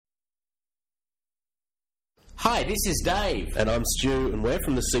Hi, this is Dave. And I'm Stu, and we're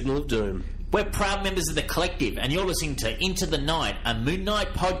from the Signal of Doom. We're proud members of the Collective, and you're listening to Into the Night, a Moon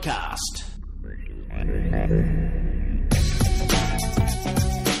Knight podcast.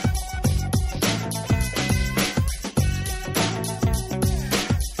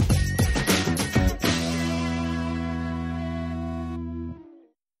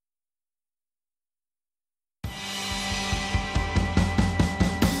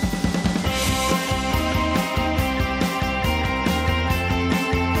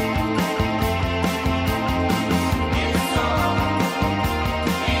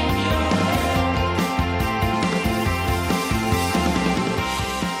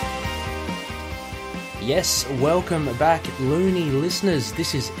 Yes, welcome back, loony listeners.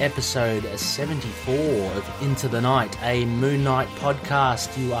 This is episode 74 of Into the Night, a Moon Knight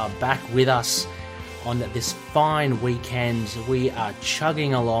podcast. You are back with us on this fine weekend. We are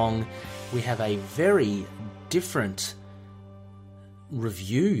chugging along. We have a very different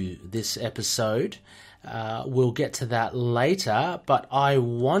review this episode. We'll get to that later, but I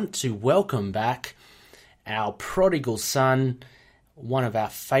want to welcome back our prodigal son, one of our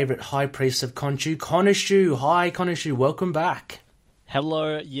favourite high priests of Khonshu, Khonshu. Hi, Khonshu, welcome back.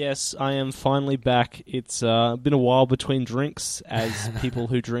 Hello, yes, I am finally back. It's been a while between drinks, as people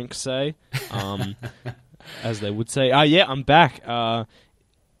who drink say, as they would say. Yeah, I'm back.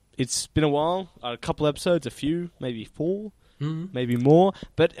 It's been a while, a couple episodes, a few, maybe 4, maybe more,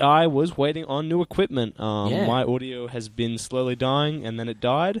 but I was waiting on new equipment. My audio has been slowly dying, and then it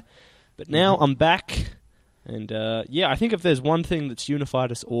died, but now I'm back. And, I think if there's one thing that's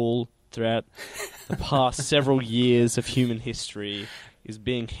unified us all throughout the past several years of human history is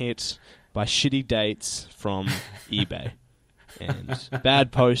being hit by shitty dates from eBay. And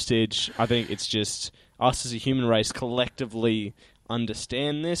bad postage. I think it's just us as a human race collectively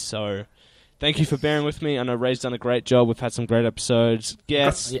understand this, so thank you for bearing with me. I know Ray's done a great job. We've had some great episodes.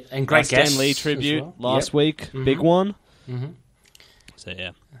 Guests. And great guests. Stan Lee tribute well. last week. Big one. Mm-hmm. So,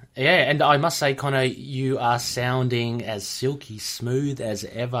 yeah. Yeah, and I must say, Connor, you are sounding as silky smooth as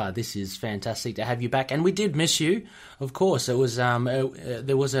ever. This is fantastic to have you back, and we did miss you, of course. It was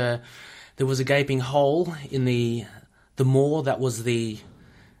there was a gaping hole in the maw that was the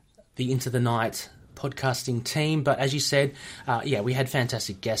Into the Night podcasting team. But as you said, we had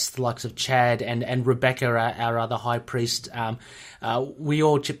fantastic guests, the likes of Chad and Rebecca, our other high priest. We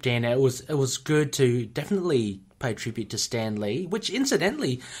all chipped in. It was good to definitely pay tribute to Stan Lee, which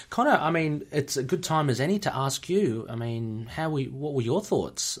incidentally, Connor, I mean, it's a good time as any to ask you, I mean, what were your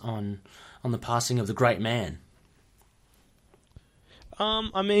thoughts on the passing of the great man?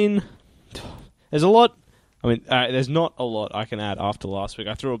 I mean, there's a lot. I mean, there's not a lot I can add after last week.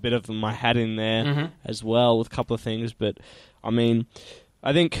 I threw a bit of my hat in there as well with a couple of things, but I mean,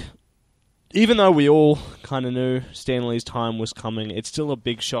 I think even though we all kind of knew Stan Lee's time was coming, it's still a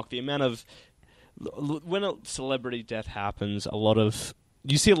big shock. The amount of when a celebrity death happens,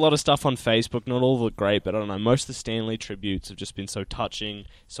 you see a lot of stuff on Facebook, not all of it great, but I don't know, most of the Stan Lee tributes have just been so touching,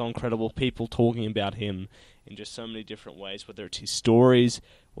 so incredible, people talking about him in just so many different ways, whether it's his stories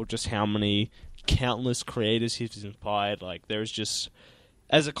or just how many countless creators he's inspired. Like, there's just,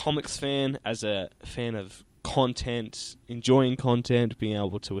 as a comics fan, as a fan of content, enjoying content, being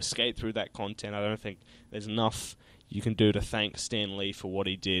able to escape through that content, I don't think there's enough you can do to thank Stan Lee for what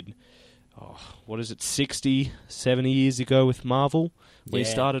he did. 60, 70 years ago with Marvel, when he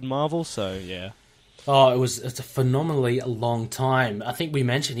started Marvel, so yeah. Oh, it's a phenomenally long time. I think we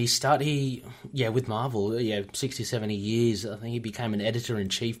mentioned with Marvel, 60, 70 years. I think he became an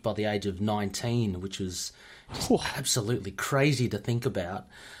editor-in-chief by the age of 19, which was absolutely crazy to think about.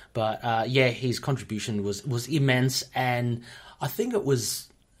 But his contribution was immense, and I think it was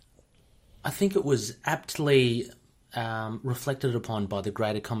aptly reflected upon by the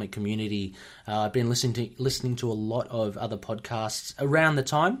greater comic community. I've been listening to a lot of other podcasts around the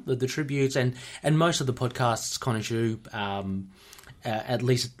time of the tributes, and most of the podcasts Khonshu at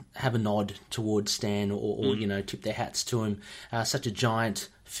least have a nod towards Stan or tip their hats to him. Such a giant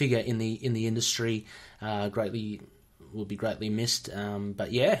figure in the industry, will be greatly missed. But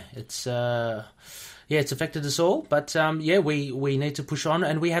it's affected us all. But we need to push on,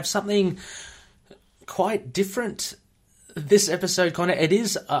 and we have something quite different this episode, Connor. It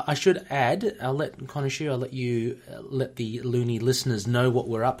is, I should add, I'll let you let the loony listeners know what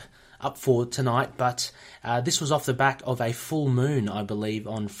we're up for tonight, but this was off the back of a full moon, I believe,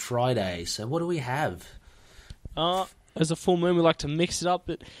 on Friday. So what do we have? As a full moon, we like to mix it up,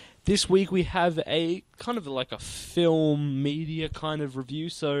 but this week we have a kind of like a film media kind of review.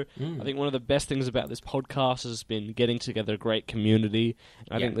 So I think one of the best things about this podcast has been getting together a great community.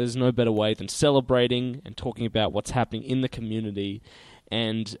 And I think there's no better way than celebrating and talking about what's happening in the community.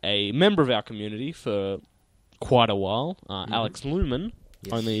 And a member of our community for quite a while, Alex Lumen,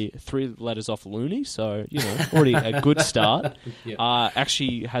 only 3 letters off Looney, so, already a good start,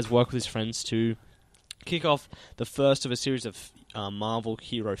 actually has worked with his friends to kick off the first of a series of Marvel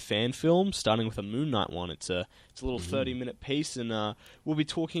hero fan films, starting with a Moon Knight one. It's a little 30-minute piece, and we'll be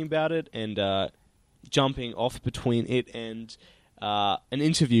talking about it and jumping off between it and an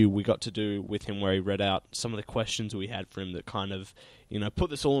interview we got to do with him where he read out some of the questions we had for him that kind of, put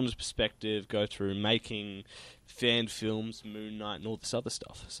this all into perspective, go through making fan films, Moon Knight, and all this other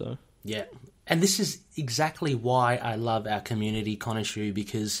stuff. So yeah, and this is exactly why I love our community, Conishu,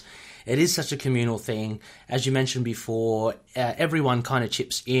 because it is such a communal thing. As you mentioned before, everyone kind of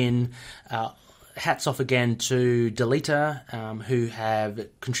chips in. Hats off again to Delita, who have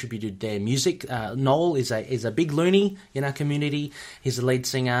contributed their music. Noel is a big loony in our community. He's the lead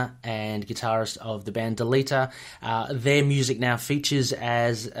singer and guitarist of the band Delita. Their music now features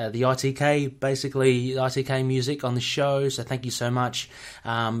as the ITK, basically ITK music on the show, so thank you so much.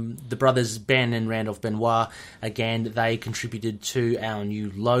 The brothers Ben and Randolph Benoit, again, they contributed to our new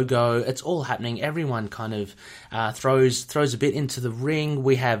logo. It's all happening. Everyone kind of throws a bit into the ring.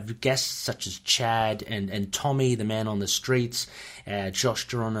 We have guests such as Chad and Tommy, the man on the streets, Josh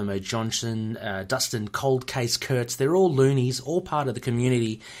Geronimo Johnson, Dustin Cold Case Kurtz. They're all loonies, all part of the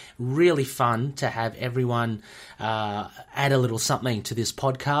community. Really fun to have everyone add a little something to this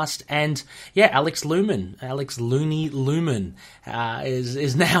podcast. And yeah, Alex Looney Lumen,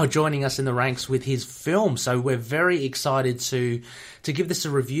 is now joining us in the ranks with his film. So we're very excited to give this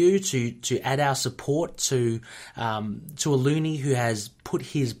a review, to add our support to a loony who has put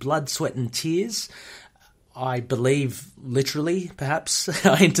his blood, sweat, and tears, I believe, literally, perhaps,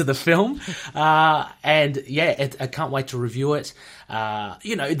 into the film. And yeah, I can't wait to review it.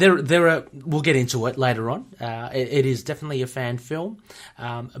 There are. We'll get into it later on. It is definitely a fan film,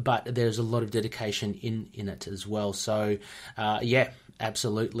 but there's a lot of dedication in it as well. So, yeah,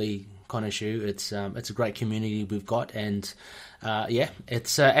 absolutely, Conishu. It's a great community we've got, and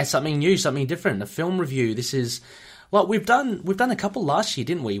it's something new, something different. A film review. This is. Well, we've done a couple last year,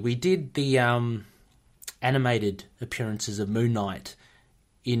 didn't we? We did the animated appearances of Moon Knight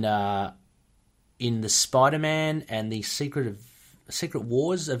in the Spider-Man and the Secret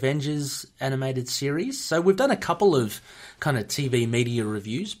Wars Avengers animated series. So we've done a couple of kind of TV media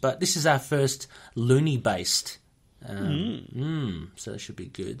reviews, but this is our first loony-based. So that should be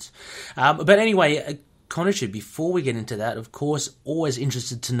good. But anyway, Conishu, before we get into that, of course, always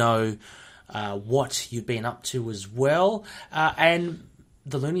interested to know what you've been up to as well. And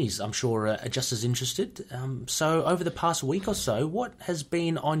the loonies, I'm sure, are just as interested. So over the past week or so, what has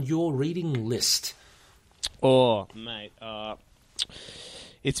been on your reading list? Oh, mate.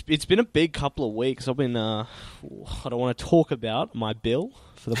 It's been a big couple of weeks. I've been... I don't want to talk about my bill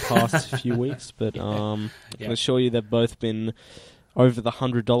for the past few weeks, but I can assure you they've both been over the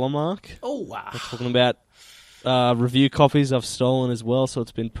 $100 mark. Oh, wow. We're talking about review copies I've stolen as well, so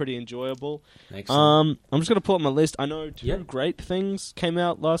it's been pretty enjoyable. Excellent. I'm just going to pull up my list. I know two great things came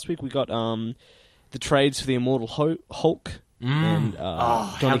out last week. We got the trades for the Immortal Hulk and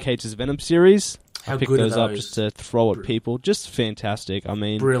Johnny Cage's Venom series. I picked those up just to throw at people. Just fantastic. I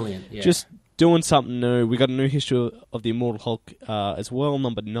mean, brilliant. Yeah. Just doing something new. We got a new issue of the Immortal Hulk as well,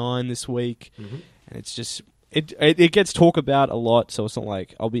 number 9 this week, and it's just. It gets talked about a lot, so it's not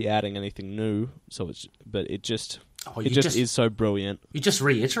like I'll be adding anything new. But it just is so brilliant. You just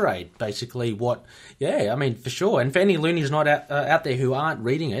reiterate basically what, I mean, for sure. And for any loonies not out there who aren't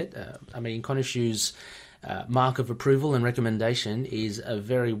reading it, I mean, Conishu's mark of approval and recommendation is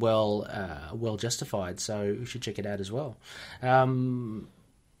very well justified. So you should check it out as well.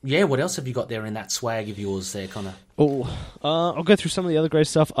 What else have you got there in that swag of yours there, Connor? I'll go through some of the other great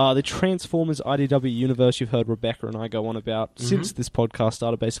stuff. The Transformers IDW universe you've heard Rebecca and I go on about since this podcast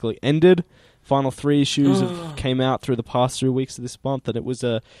started basically ended. Final 3 issues came out through the past 3 weeks of this month, and it was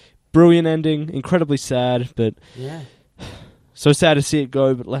a brilliant ending, incredibly sad, but so sad to see it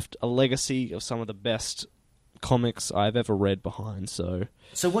go, but left a legacy of some of the best comics I've ever read behind. So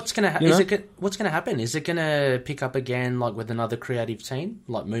what's going to what's going to happen? Is it going to pick up again, like with another creative team,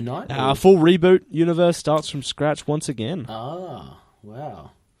 like Moon Knight? Full reboot universe starts from scratch once again. Ah,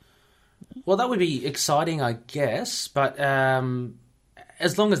 wow. Well, that would be exciting, I guess. But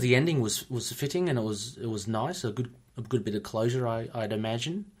as long as the ending was fitting and it was nice, a good bit of closure, I'd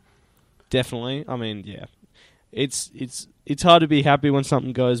imagine. Definitely. I mean, it's hard to be happy when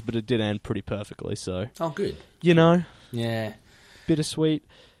something goes, but it did end pretty perfectly. So Oh, good. bittersweet.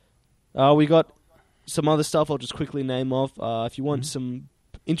 We got some other stuff I'll just quickly name off. If you want some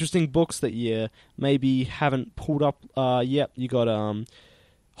interesting books that you maybe haven't pulled up yet, you got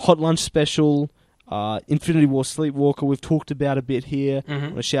Hot Lunch Special, Infinity War Sleepwalker we've talked about a bit here. I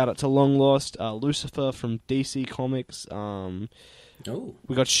want to shout out to Long Lost, Lucifer from DC Comics.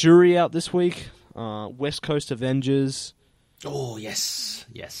 We got Shuri out this week, West Coast Avengers. Oh, yes.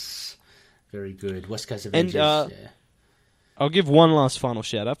 Very good. West Coast Avengers, And I'll give one last final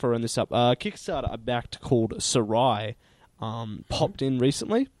shout out for running this up. Kickstarter I backed called Sarai popped in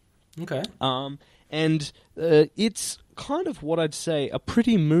recently. Okay. And it's kind of what I'd say a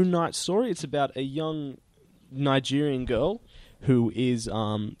pretty Moon Knight story. It's about a young Nigerian girl who is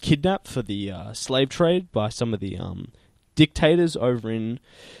kidnapped for the slave trade by some of the dictators over in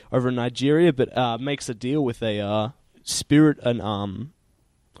Nigeria, but makes a deal with a spirit and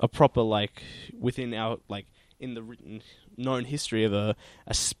a proper within our in the written known history of a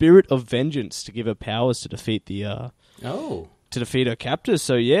spirit of vengeance to give her powers to defeat to defeat her captors.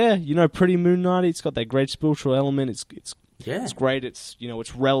 So yeah, pretty Moon Knight. It's got that great spiritual element. It's great. It's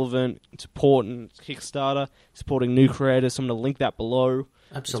it's relevant. It's important. It's Kickstarter supporting new creators. So I'm going to link that below.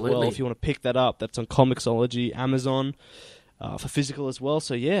 Absolutely. As well, if you want to pick that up, that's on Comixology, Amazon, for physical as well.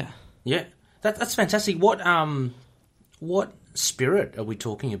 So yeah, that's fantastic. What spirit are we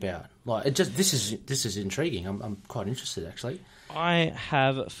talking about? This is intriguing. I'm quite interested actually. I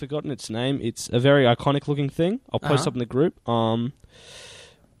have forgotten its name. It's a very iconic looking thing. I'll post up in the group. I'm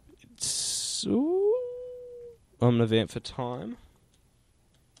gonna vamp for time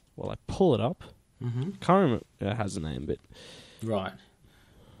while I pull it up. Can't remember it has a name, but right.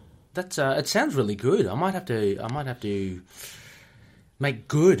 That's it sounds really good. I might have to make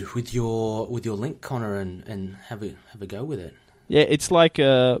good with your link, Connor, and have a go with it. Yeah, it's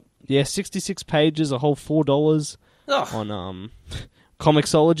 66 pages, a whole $4 on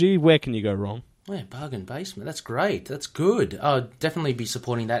Comixology. Where can you go wrong? Yeah, bargain basement. That's great. That's good. I'll definitely be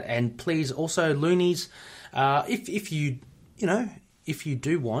supporting that. And please, also, Loonies, if you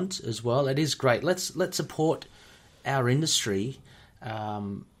do want as well, it is great. Let's support our industry.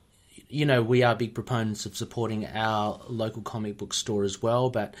 We are big proponents of supporting our local comic book store as well,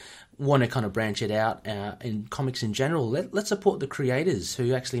 but want to kind of branch it out in comics in general. Let's support the creators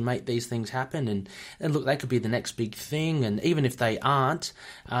who actually make these things happen, and look, they could be the next big thing, and even if they aren't,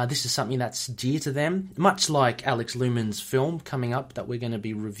 this is something that's dear to them, much like Alex Luman's film coming up that we're going to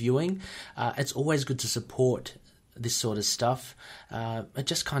be reviewing. It's always good to support this sort of stuff. It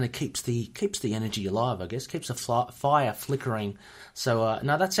just kind of keeps the energy alive, I guess, keeps the fire flickering. So,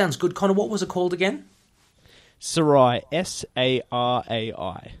 no, that sounds good. Connor, what was it called again? Sarai, Sarai.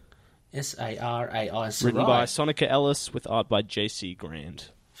 Sarai. Written by Sonica Ellis with art by J.C. Grand.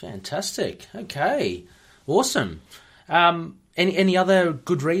 Fantastic. Okay. Awesome. Any other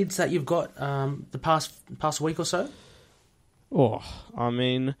good reads that you've got the past week or so? Oh, I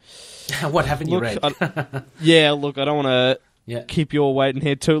mean... what haven't you read? I don't want to keep you all waiting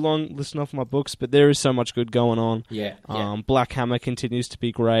here too long, listen off my books, but there is so much good going on. Yeah. Black Hammer continues to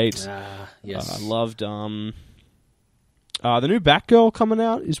be great. Yes. I loved... the new Batgirl coming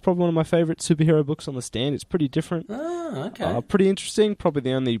out is probably one of my favourite superhero books on the stand. It's pretty different. Okay. Pretty interesting. Probably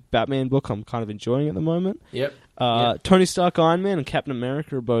the only Batman book I'm kind of enjoying at the moment. Yep. Tony Stark, Iron Man, and Captain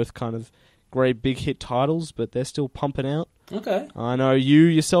America are both kind of great big hit titles, but they're still pumping out. Okay. I know you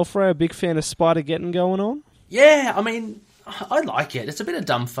yourself, Ray, are a big fan of Spider-Geddon going on. Yeah, I mean, I like it. It's a bit of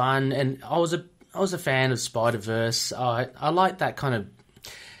dumb fun, and I was a fan of Spider-Verse. I like that kind of...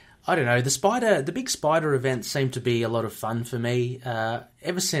 I don't know, the big spider events seem to be a lot of fun for me.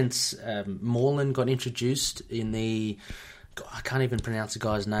 Ever since Morlun got introduced in the... I can't even pronounce the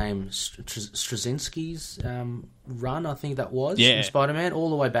guy's name. Straczynski's run, I think that was, in Spider-Man, all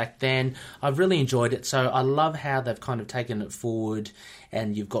the way back then. I've really enjoyed it. So I love how they've kind of taken it forward,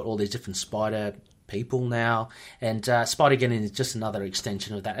 and you've got all these different spider people now, and Spider-Geddon is just another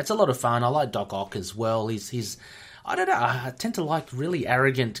extension of that. It's a lot of fun. I like Doc Ock as well. He's I don't know, I tend to like really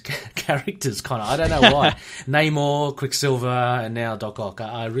arrogant characters, kind of. I don't know why. Namor, Quicksilver, and now Doc Ock.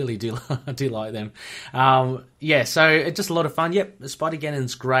 I really do like them. So it's just a lot of fun. Yep,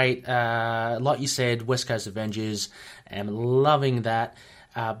 Spider-Geddon's great. Like you said, West Coast Avengers. I'm loving that.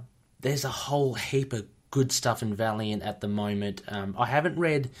 There's a whole heap of good stuff in Valiant at the moment. I haven't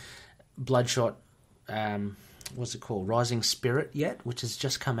read Bloodshot, what's it called? Rising Spirit yet, which has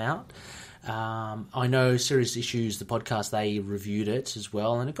just come out. I know Serious Issues, the podcast, they reviewed it as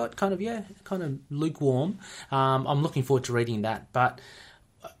well, and it got kind of lukewarm. I'm looking forward to reading that, but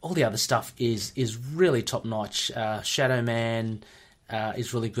all the other stuff is really top notch. Shadow Man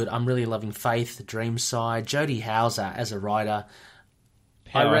is really good. I'm really loving Faith, Dreamside, Jodie Hauser as a writer.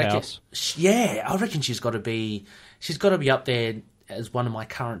 Powerhouse. I reckon she's got to be up there as one of my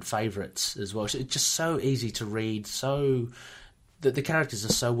current favourites as well. It's just so easy to read. So the characters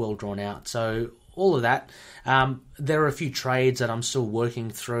are so well drawn out. So all of that. There are a few trades that I'm still working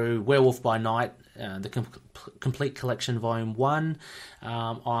through. Werewolf by Night, the complete collection, Volume 1.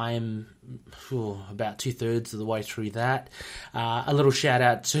 I'm about 2/3 of the way through that. A little shout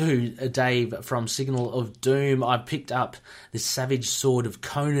out to Dave from Signal of Doom. I picked up The Savage Sword of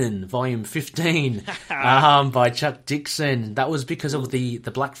Conan, Volume 15, by Chuck Dixon. That was because of the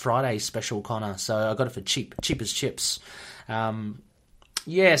Black Friday special, Connor. So I got it for cheap as chips.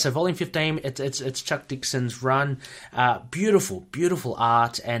 So Volume 15, it's Chuck Dixon's run. Beautiful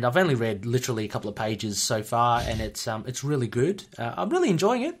art, and I've only read literally a couple of pages so far, and it's really good. I'm really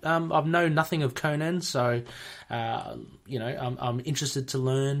enjoying it. I've known nothing of Conan, so I'm interested to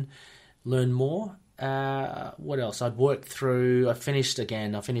learn more. What else? I finished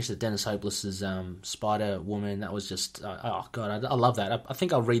the Dennis Hopeless's Spider-Woman. That was just, I love that. I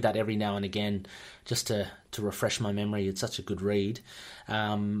think I'll read that every now and again just to refresh my memory. It's such a good read.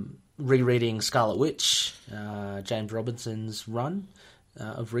 Rereading Scarlet Witch, James Robinson's run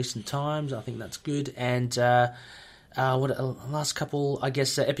of recent times. I think that's good. And last couple, I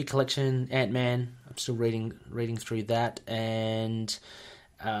guess, Epic Collection, Ant-Man. I'm still reading through that. And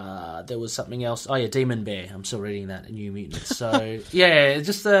there was something else. Oh yeah, Demon Bear. I'm still reading that, New Mutants. So yeah,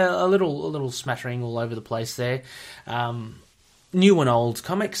 just a little smattering all over the place there. New and old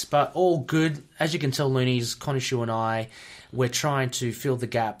comics, but all good. As you can tell, Loonies, Conishu and I, we're trying to fill the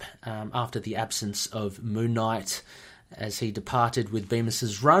gap after the absence of Moon Knight, as he departed with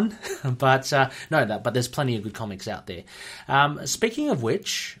Bemis's run. but there's plenty of good comics out there. Speaking of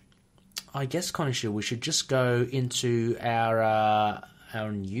which, I guess, Conishu, we should just go into our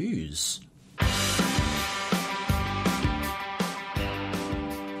news.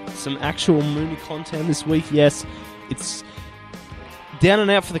 Some actual Mooney content this week. Yes, it's Down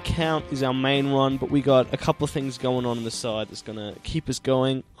and Out for the Count is our main run, but we got a couple of things going on the side that's going to keep us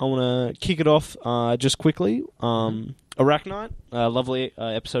going. I want to kick it off just quickly. Arachnite, a lovely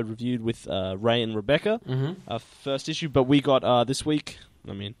episode reviewed with Ray and Rebecca. First issue, but we got this week,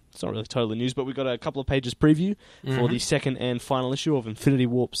 I mean, it's not really totally news, but we got a couple of pages preview for the second and final issue of Infinity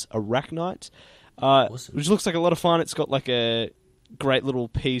Warp's Arachnite, awesome. Which looks like a lot of fun. It's got like a great little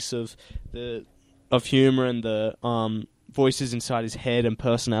piece of humor and the voices inside his head and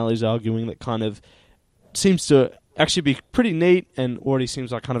personalities arguing that kind of seems to actually be pretty neat and already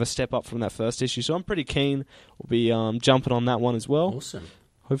seems like kind of a step up from that first issue. So I'm pretty keen. We'll be jumping on that one as well. Awesome.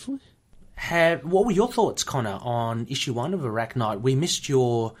 Hopefully. What were your thoughts, Connor, on issue 1 of Arachnite? We missed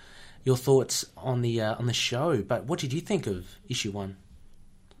your thoughts on the show, but what did you think of issue 1?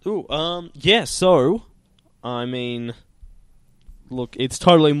 So I mean, look, it's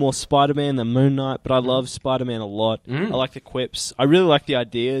totally more Spider-Man than Moon Knight, but I love Spider-Man a lot. I like the quips. I really like the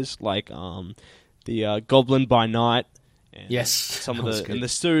ideas, like the Goblin by Night. And yes, some of the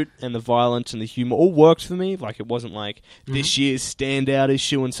suit and the violence and the humor all worked for me. Like, it wasn't like this year's standout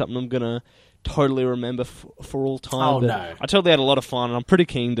issue and something I'm gonna totally remember for all time. Oh, but no. I totally had a lot of fun, and I'm pretty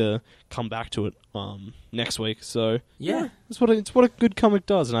keen to come back to it next week. So yeah, it's what a good comic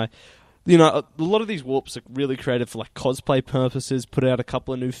does. And a lot of these warps are really created for like cosplay purposes. Put out a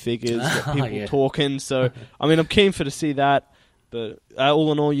couple of new figures, get people talking. So I mean, I'm keen to see that. But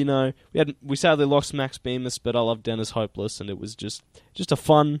all in all, we sadly lost Max Bemis, but I love Dennis Hopeless, and it was just a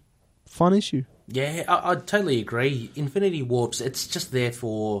fun issue. Yeah, I totally agree. Infinity Warps, it's just there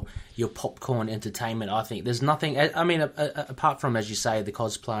for your popcorn entertainment, I think. There's nothing, I mean, apart from, as you say, the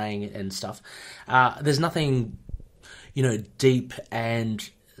cosplaying and stuff, there's nothing, deep, and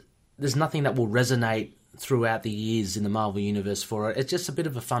there's nothing that will resonate throughout the years in the Marvel Universe for it. It's just a bit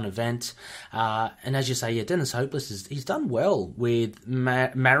of a fun event. And as you say, Dennis Hopeless, he's done well with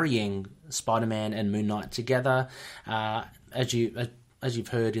marrying Spider-Man and Moon Knight together. As you've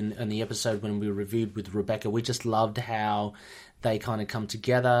heard in the episode when we reviewed with Rebecca, we just loved how they kind of come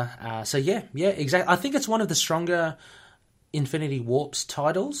together. So yeah, exactly. I think it's one of the stronger Infinity Warps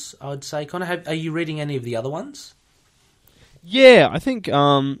titles, I would say. Connor, are you reading any of the other ones? Yeah, I think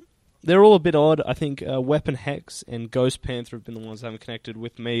they're all a bit odd. I think Weapon Hex and Ghost Panther have been the ones that haven't connected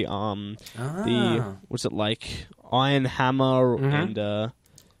with me. What's it like? Iron Hammer and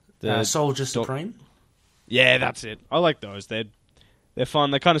the Soldier Supreme? Yeah, that's it. I like those. They're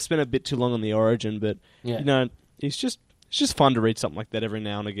fun. They kind of spend a bit too long on the origin, but it's just fun to read something like that every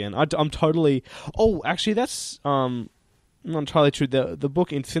now and again. I'm totally. Oh, actually, that's not entirely true. The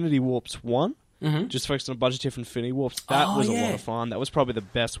book Infinity Warps 1, just focused on a bunch of different Infinity Warps. That was a lot of fun. That was probably the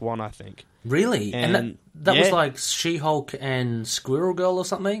best one, I think. Really? And that was like She-Hulk and Squirrel Girl or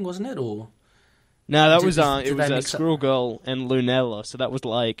something, wasn't it? Or no, that was did it they was mix Squirrel Girl and Lunella. So that was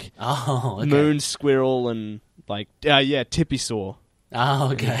like okay. Moon Squirrel and like Tippy Saw.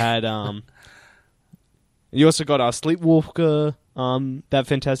 Oh, okay. You had you also got Sleepwalker, that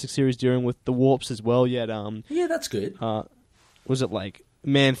fantastic series dealing with the warps as well. You had yeah, that's good. Was it like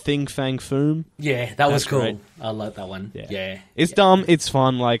Man Thing Fang Foom? Yeah, that was That's cool. great. I like that one. Yeah. It's dumb. It's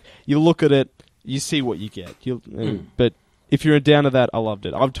fun. Like you look at it, you see what you get. But if you're down to that, I loved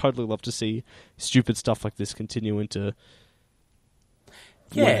it. I'd totally love to see stupid stuff like this continue into.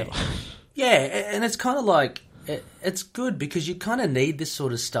 Yeah, whatever. yeah, and it's kind of like it's good because you kind of need this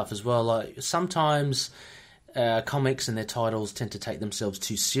sort of stuff as well. Like sometimes comics and their titles tend to take themselves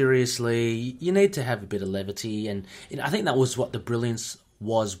too seriously. You need to have a bit of levity, and I think that was what the brilliance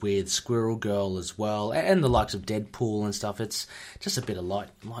was with Squirrel Girl as well, and the likes of Deadpool and stuff. It's just a bit of light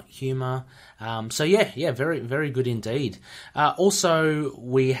humour. So yeah, very, very good indeed. Also,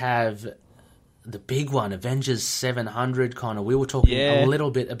 we have the big one, Avengers 700, Connor. We were talking a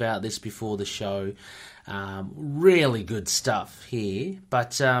little bit about this before the show. Really good stuff here.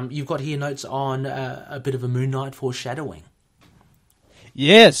 But you've got here notes on a bit of a Moon Knight foreshadowing.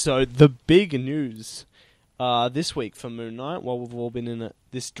 Yeah, so the big news this week for Moon Knight, while we've all been in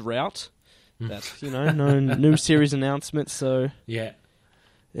this drought, that's, no new series announcements, so... Yeah.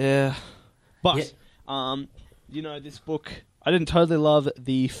 But, this book, I didn't totally love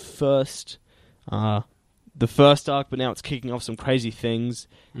the first arc, but now it's kicking off some crazy things,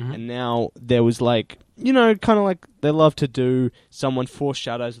 and now there was like, kind of like they love to do, someone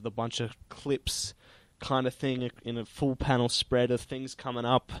foreshadows with a bunch of clips kind of thing in a full panel spread of things coming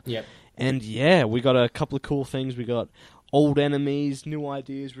up. Yep. And we got a couple of cool things. We got old enemies, new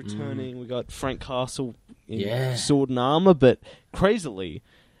ideas returning. We got Frank Castle in sword and armor, but crazily,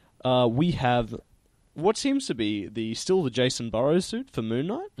 we have what seems to be still the Jason Burrows suit for Moon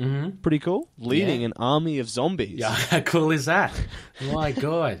Knight. Mm-hmm. Pretty cool. Leading an army of zombies. Yeah, how cool is that? My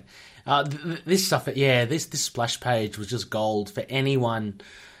God. This stuff, this splash page was just gold for anyone,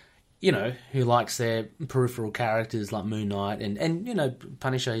 who likes their peripheral characters like Moon Knight and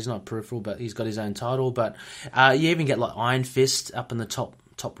Punisher. He's not peripheral, but he's got his own title. But you even get like Iron Fist up in the top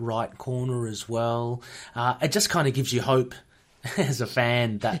right corner as well. It just kind of gives you hope as a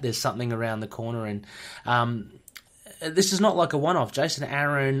fan that there's something around the corner. And this is not like a one-off. Jason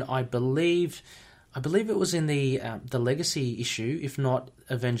Aaron, I believe it was in the Legacy issue, if not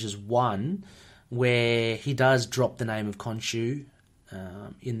Avengers 1, where he does drop the name of Khonshu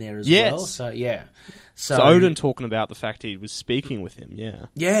in there as well. So, yeah. So Odin talking about the fact he was speaking with him,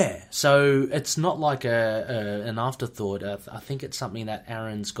 Yeah, so it's not like an afterthought. I think it's something that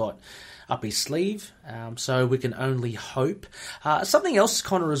Aaron's got up his sleeve, so we can only hope. Something else,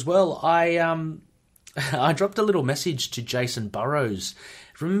 Connor, as well. I dropped a little message to Jason Burrows.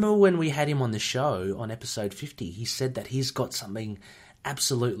 Remember when we had him on the show on episode 50? He said that he's got something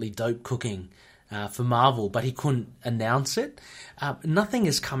absolutely dope cooking for Marvel, but he couldn't announce it. Nothing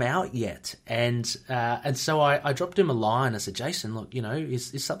has come out yet, and so I dropped him a line. I said, Jason, look,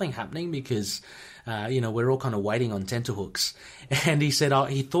 is something happening? Because we're all kind of waiting on tenterhooks. And he said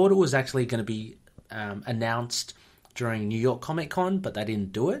he thought it was actually going to be announced during New York Comic Con, but they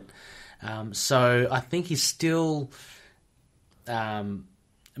didn't do it. So I think he's still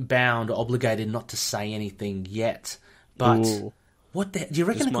bound, obligated not to say anything yet. But what do you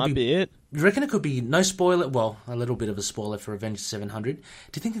reckon? This might be it. You reckon it could be no spoiler? Well, a little bit of a spoiler for Avengers 700. Do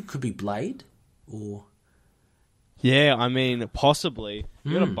you think it could be Blade? Or yeah, I mean, possibly.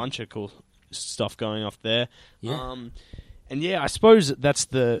 You got a bunch of cool stuff going off there. Yeah. And I suppose that's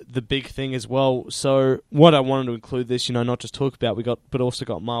the big thing as well. So what I wanted to include this, not just talk about, but also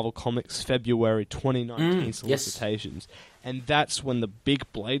got Marvel Comics February 2019 solicitations. Yes. And that's when the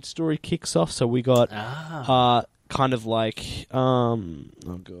big Blade story kicks off. So we got kind of like oh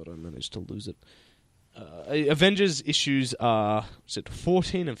god, I managed to lose it. Avengers issues are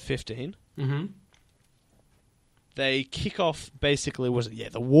 14 and 15. Mm-hmm. They kick off basically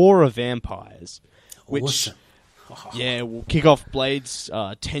the War of Vampires, which awesome. will kick off Blade's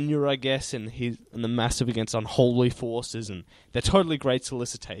tenure, I guess, and the massive against unholy forces, and they're totally great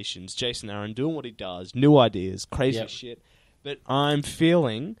solicitations. Jason Aaron doing what he does, new ideas, crazy shit. But I'm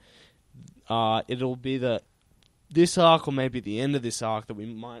feeling it'll be this arc, or maybe the end of this arc, that we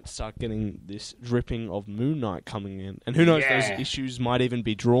might start getting this dripping of Moon Knight coming in. And who knows, those issues might even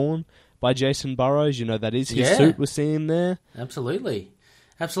be drawn by Jason Burrows. That is his suit we're seeing there. Absolutely.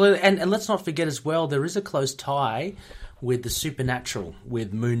 And let's not forget as well, there is a close tie with the supernatural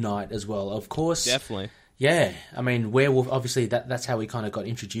with Moon Knight as well. Of course, Definitely. yeah. I mean, Werewolf. Obviously, that's how we kind of got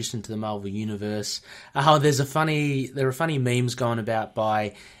introduced into the Marvel universe. There are funny memes going about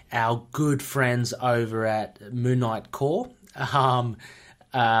by our good friends over at Moon Knight Core.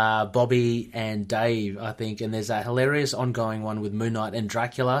 Bobby and Dave, I think, and there's a hilarious ongoing one with Moon Knight and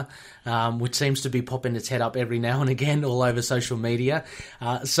Dracula, which seems to be popping its head up every now and again all over social media.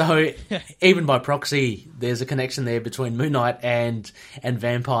 So even by proxy, there's a connection there between Moon Knight and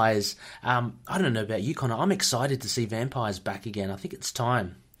vampires. I don't know about you, Connor. I'm excited to see vampires back again. I think it's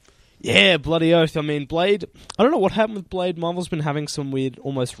time. Yeah, bloody oath. I mean, Blade, I don't know what happened with Blade. Marvel's been having some weird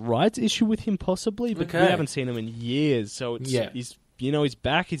almost rights issue with him, possibly, but we haven't seen him in years, so he's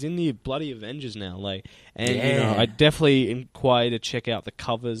back. He's in the bloody Avengers now, I definitely inquire to check out the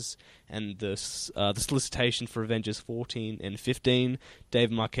covers and the solicitation for Avengers 14 and 15. Dave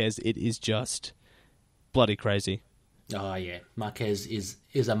Marquez, it is just bloody crazy. Oh yeah, Marquez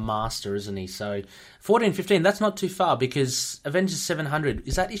is a master, isn't he? So 14, 15, that's not too far because Avengers 700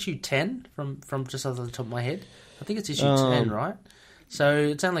 is that issue 10 from just off the top of my head. I think it's issue 10, right? So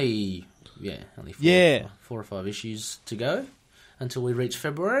it's only four or five issues to go until we reach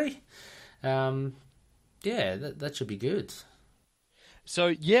February. That should be good. So,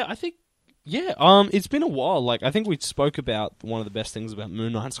 I think, it's been a while. Like, I think we spoke about one of the best things about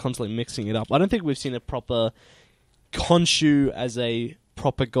Moon Knight is constantly mixing it up. I don't think we've seen a proper Khonshu as a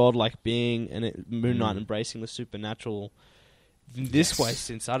proper godlike being and Moon Knight embracing the supernatural this way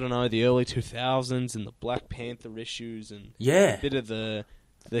since, I don't know, the early 2000s and the Black Panther issues and a bit of the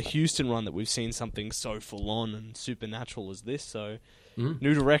Houston run that we've seen something so full-on and supernatural as this. So,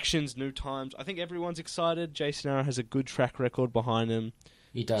 new directions, new times. I think everyone's excited. Jason Aaron has a good track record behind him.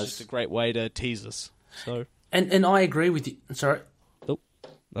 He does. It's just a great way to tease us. So, and I agree with you. Sorry.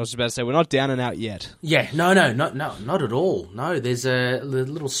 I was about to say, we're not down and out yet. Yeah, no, not at all. No, there's a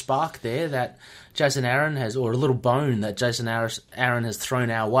little spark there that Jason Aaron has, or a little bone that Jason Aaron has thrown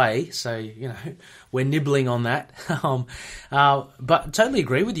our way. So, we're nibbling on that. But totally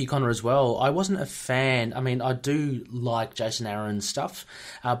agree with you, Connor, as well. I wasn't a fan. I mean, I do like Jason Aaron's stuff,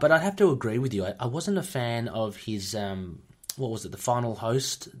 but I'd have to agree with you. I wasn't a fan of his... what was it? The Final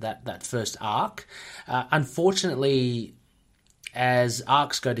Host, that first arc. Unfortunately, as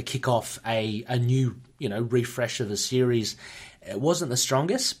arcs go to kick off a new, refresh of the series, it wasn't the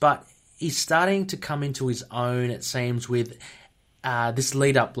strongest, but he's starting to come into his own, it seems, with this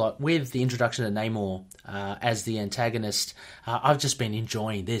lead up, like with the introduction of Namor as the antagonist. I've just been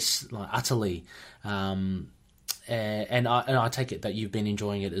enjoying this utterly, and I take it that you've been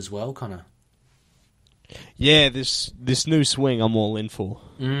enjoying it as well, Connor. Yeah, this new swing I'm all in for.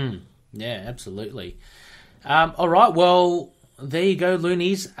 Yeah, absolutely. All right, well, there you go,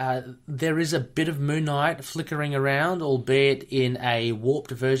 loonies. There is a bit of Moon Knight flickering around, albeit in a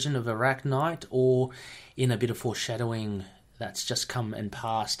warped version of Arachnite or in a bit of foreshadowing that's just come and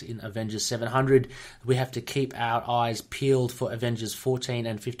passed in Avengers 700. We have to keep our eyes peeled for Avengers 14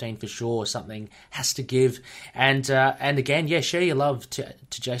 and 15 for sure. Something has to give. And again, share your love to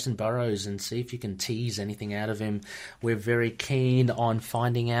Jason Burrows and see if you can tease anything out of him. We're very keen on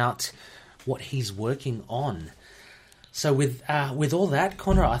finding out what he's working on. So with all that,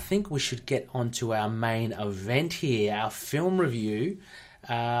 Connor, I think we should get on to our main event here, our film review.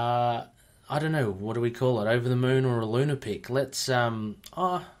 I don't know, what do we call it? Over the Moon or a Lunar Pick? Let's that's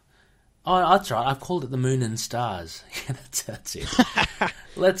right. I've called it the Moon and Stars. Yeah, that's it.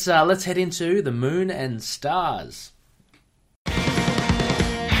 Let's head into the Moon and Stars.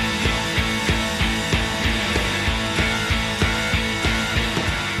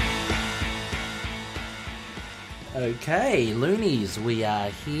 Okay, loonies, we are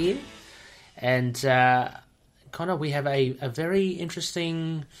here, and Connor, we have a very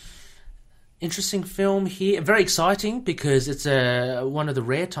interesting film here. Very exciting because it's one of the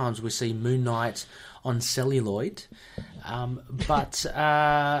rare times we see Moon Knight on celluloid. But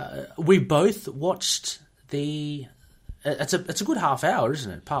we both watched the. It's a good half hour,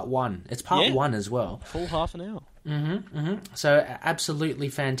 isn't it? Part one. It's part one as well. Full half an hour. So absolutely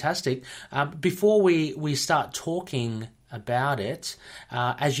fantastic. Before we start talking about it,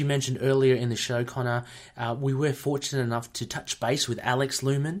 as you mentioned earlier in the show, Connor, we were fortunate enough to touch base with Alex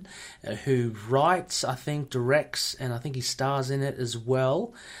Lumen, who writes, I think, directs, and I think he stars in it as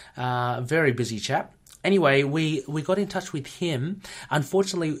well. Very busy chap. Anyway, we got in touch with him.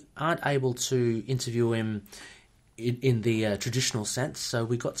 Unfortunately, aren't able to interview him in the traditional sense, so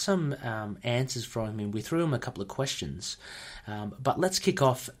we got some answers from him. We threw him a couple of questions, but let's kick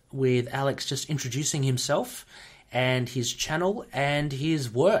off with Alex just introducing himself and his channel and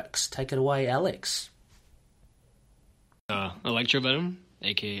his works. Take it away, Alex. Electro-Venom,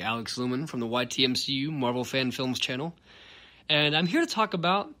 aka Alex Lumen from the YTMCU Marvel Fan Films channel, and I'm here to talk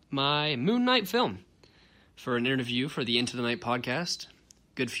about my Moon Knight film for an interview for the Into the Night podcast.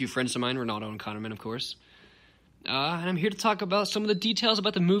 Good few friends of mine, Ronaldo and Connorman, of course. And I'm here to talk about some of the details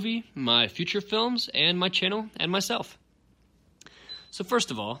about the movie, my future films, and my channel, and myself. So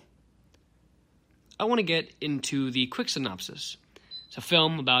first of all, I want to get into the quick synopsis. It's a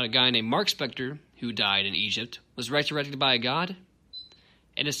film about a guy named Mark Spector who died in Egypt, was resurrected by a god,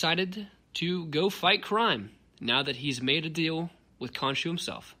 and decided to go fight crime now that he's made a deal with Khonshu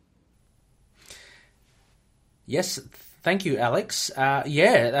himself. Yes, thank you, Alex. A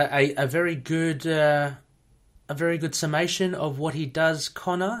very good summation of what he does,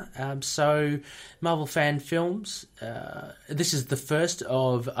 Connor. So, Marvel Fan Films. This is the first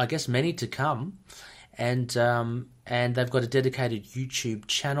of, I guess, many to come, and they've got a dedicated YouTube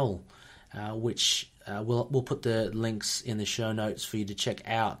channel, which we'll put the links in the show notes for you to check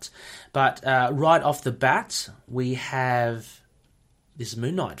out. But right off the bat, we have this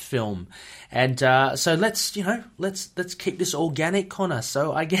Moon Knight film, and so let's keep this organic, Connor.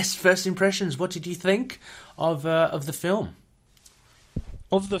 So I guess first impressions. What did you think of the film?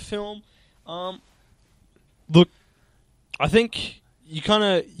 Of the film, look, I think you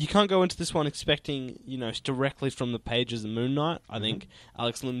can't go into this one expecting directly from the pages of Moon Knight. I think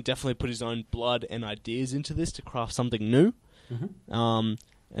Alex Lim definitely put his own blood and ideas into this to craft something new. And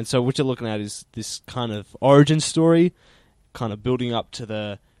so what you're looking at is this kind of origin story, kind of building up to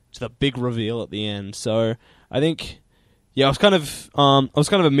the big reveal at the end. So I think, I was kind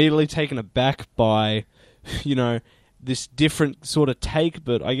of immediately taken aback by, this different sort of take.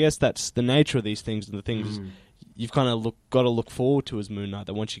 But I guess that's the nature of these things, and the things you've kind of got to look forward to as Moon Knight.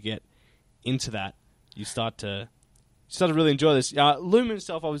 That once you get into that, you start to really enjoy this. Lumen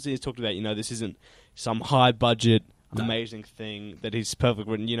himself obviously has talked about, this isn't some high budget amazing thing that he's perfectly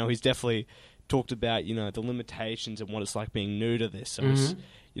written. He's definitely talked about, the limitations and what it's like being new to this. So it's,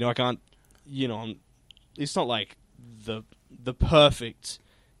 I can't, it's not like the perfect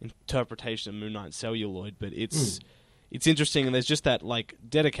interpretation of Moon Knight Celluloid, but it's interesting, and there's just that like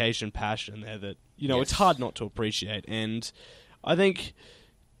dedication, passion there that it's hard not to appreciate. And I think it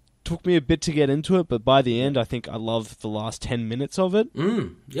took me a bit to get into it, but by the end, I think I loved the last 10 minutes of it.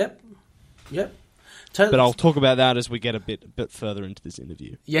 Yep. Totally. But I'll talk about that as we get a bit further into this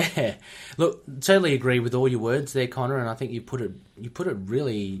interview. Yeah, look, totally agree with all your words there, Connor, and I think you put it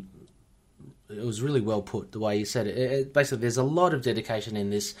really. It was really well put the way you said it. Basically, there's a lot of dedication in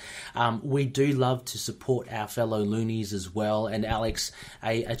this. We do love to support our fellow loonies as well, and Alex,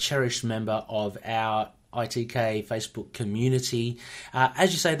 a cherished member of our ITK Facebook community.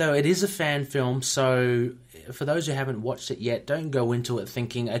 As you say, though, it is a fan film, so for those who haven't watched it yet, don't go into it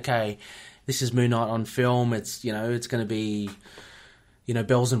thinking, okay, this is Moon Knight on film. It's it's going to be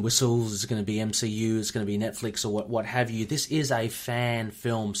bells and whistles. It's going to be MCU. It's going to be Netflix or what have you. This is a fan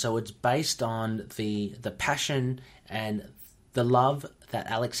film, so it's based on the passion and the love that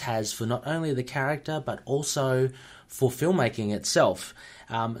Alex has for not only the character but also for filmmaking itself.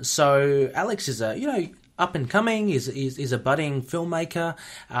 So Alex is a up and coming. Is a budding filmmaker.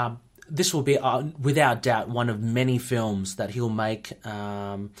 This will be without doubt one of many films that he'll make.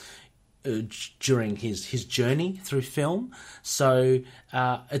 During his journey through film, so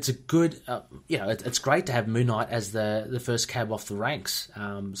it's a good, it's great to have Moon Knight as the first cab off the ranks.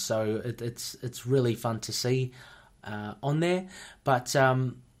 So it's really fun to see on there. But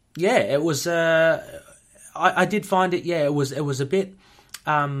it was. I did find it. Yeah, it was a bit.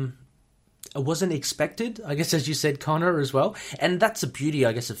 It wasn't expected, I guess, as you said, Connor, as well. And that's the beauty,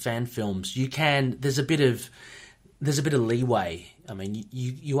 I guess, of fan films. There's a bit of leeway. I mean,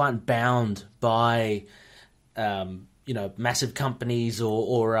 you aren't bound by, massive companies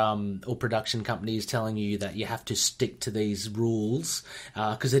or production companies telling you that you have to stick to these rules,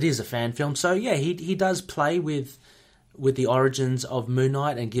 because it is a fan film. So yeah, he does play with the origins of Moon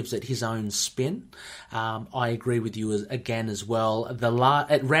Knight and gives it his own spin. I agree with you again as well.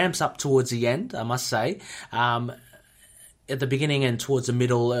 It ramps up towards the end, I must say. At the beginning and towards the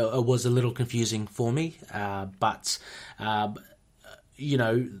middle, it was a little confusing for me, but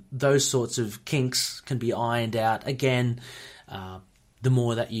those sorts of kinks can be ironed out. Again, the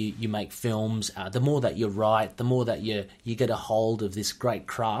more that you make films, the more that you write, the more that you get a hold of this great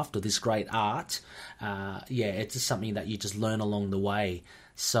craft or this great art. It's just something that you just learn along the way.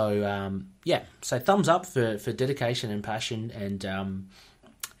 So, so thumbs up for dedication and passion, and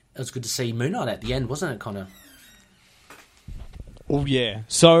it was good to see Moon Knight at the end, wasn't it, Connor? Oh, yeah.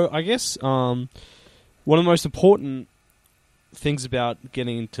 So, I guess one of the most important things about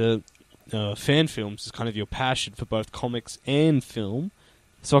getting into fan films is kind of your passion for both comics and film.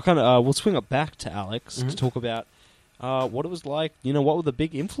 So I kind of we'll swing it back to Alex to talk about what it was like. What were the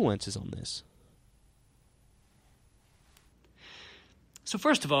big influences on this? So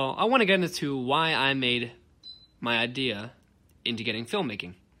first of all, I want to get into why I made my idea into getting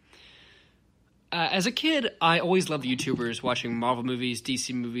filmmaking. As a kid, I always loved YouTubers, watching Marvel movies,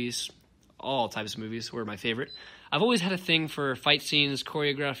 DC movies, all types of movies were my favorite. I've always had a thing for fight scenes,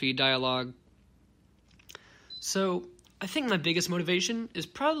 choreography, dialogue. So I think my biggest motivation is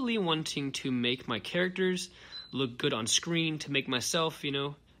probably wanting to make my characters look good on screen, to make myself,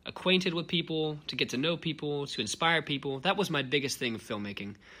 acquainted with people, to get to know people, to inspire people. That was my biggest thing of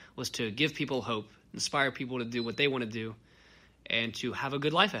filmmaking, was to give people hope, inspire people to do what they want to do, and to have a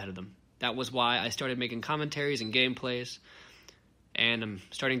good life ahead of them. That was why I started making commentaries and gameplays, and I'm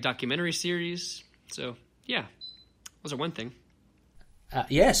starting documentary series. So, yeah, those are one thing.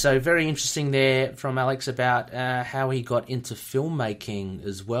 So very interesting there from Alex about how he got into filmmaking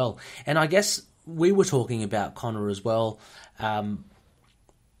as well. And I guess we were talking about Connor as well, and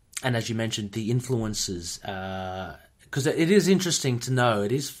as you mentioned, the influences, because it is interesting to know.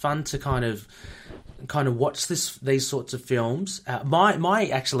 It is fun to kind of watch these sorts of films.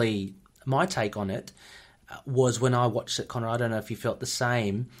 My take on it was when I watched it, Connor, I don't know if you felt the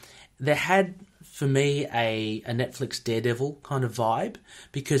same. There had, for me, a Netflix Daredevil kind of vibe,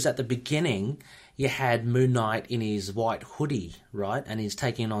 because at the beginning you had Moon Knight in his white hoodie, right, and he's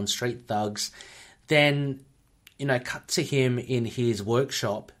taking on street thugs. Then, cut to him in his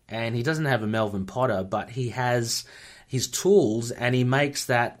workshop, and he doesn't have a Melvin Potter, but he has his tools, and he makes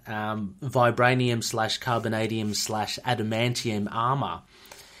that vibranium/carbonadium/adamantium armor.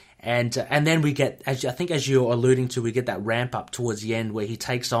 And then we get, as you're alluding to, we get that ramp up towards the end where he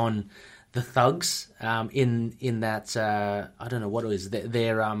takes on the thugs in that I don't know what it is,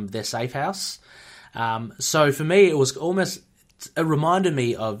 their safe house. So for me, it was almost, it reminded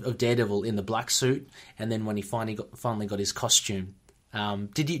me of Daredevil in the black suit, and then when he finally got his costume.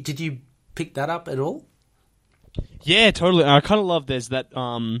 Did you pick that up at all? Yeah, totally. I kind of love there's that.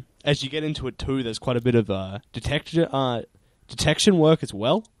 As you get into it too, there's quite a bit of detection work as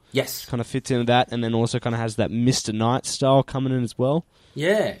well. Yes. Kind of fits into that, and then also kind of has that Mr. Knight style coming in as well.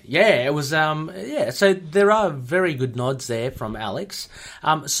 Yeah, it was, so there are very good nods there from Alex.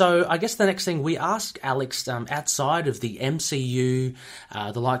 So I guess the next thing we ask Alex, outside of the MCU,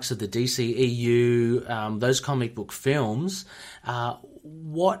 the likes of the DCEU, those comic book films,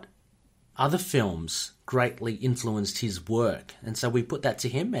 what other films greatly influenced his work? And so we put that to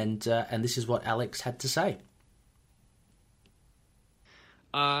him, and this is what Alex had to say.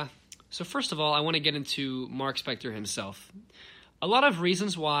 So first of all, I want to get into Mark Spector himself. A lot of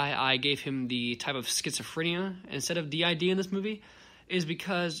reasons why I gave him the type of schizophrenia instead of DID in this movie is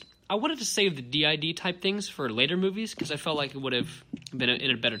because I wanted to save the DID type things for later movies, because I felt like it would have been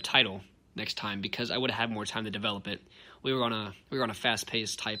in a better title next time, because I would have had more time to develop it. We were on a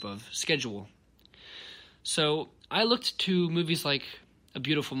fast-paced type of schedule. So I looked to movies like A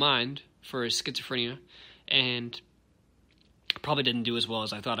Beautiful Mind for his schizophrenia, and probably didn't do as well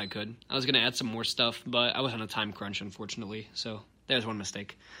as I thought I could. I was going to add some more stuff, but I was on a time crunch, unfortunately, so there's one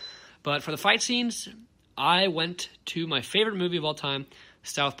mistake. But for the fight scenes, I went to my favorite movie of all time,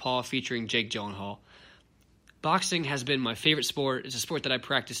 Southpaw, featuring Jake Gyllenhaal. Boxing has been my favorite sport. It's a sport that I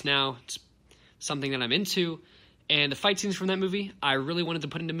practice now. It's something that I'm into. And the fight scenes from that movie, I really wanted to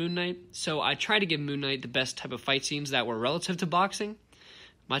put into Moon Knight, so I tried to give Moon Knight the best type of fight scenes that were relative to boxing,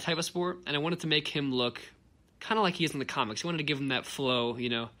 my type of sport, and I wanted to make him look kind of like he is in the comics. I wanted to give him that flow,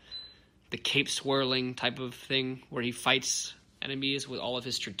 the cape swirling type of thing where he fights enemies with all of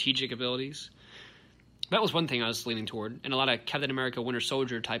his strategic abilities. That was one thing I was leaning toward, and a lot of Captain America Winter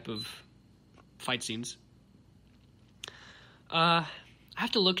Soldier type of fight scenes. I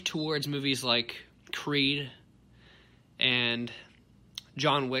have to look towards movies like Creed and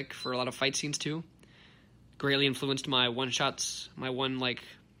John Wick for a lot of fight scenes too. Greatly influenced my one-shots, my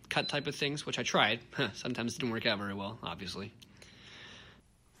cut type of things, which I tried. Sometimes it didn't work out very well, obviously.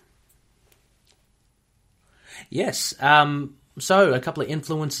 Yes. So a couple of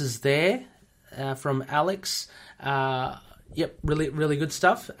influences there from Alex. Yep, really, really good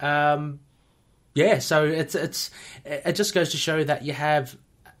stuff. So it just goes to show that you have.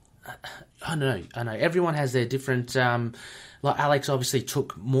 I know. Everyone has their different. Like Alex obviously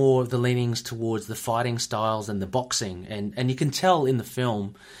took more of the leanings towards the fighting styles and the boxing, and you can tell in the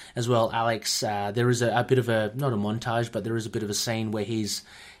film as well, Alex. There is a bit of a, not a montage, but there is a bit of a scene where he's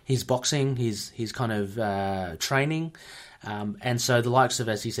his boxing, his kind of training. And so the likes of,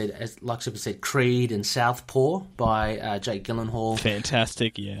 as he said, Creed and Southpaw by Jake Gyllenhaal.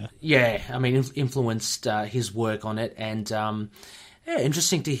 Fantastic, yeah. Yeah, I mean, influenced his work on it, and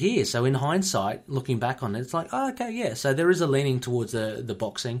interesting to hear. So in hindsight, looking back on it, it's like, oh, okay, yeah. So there is a leaning towards the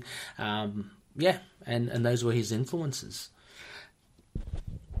boxing, and those were his influences.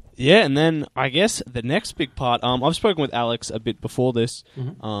 Yeah, and then I guess the next big part. I've spoken with Alex a bit before this,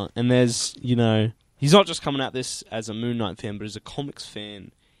 and there's he's not just coming at this as a Moon Knight fan, but as a comics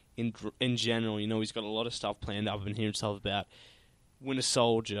fan in general. He's got a lot of stuff planned up and hearing stuff about Winter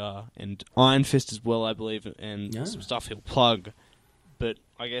Soldier and Iron Fist as well, I believe, and some stuff he'll plug. But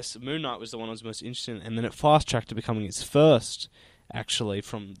I guess Moon Knight was the one I was most interested in, and then it fast-tracked to becoming his first, actually,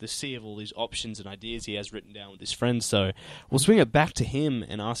 from the sea of all these options and ideas he has written down with his friends. So we'll swing it back to him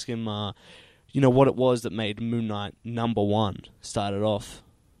and ask him, what it was that made Moon Knight number one started off.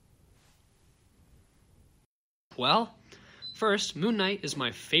 Well, first, Moon Knight is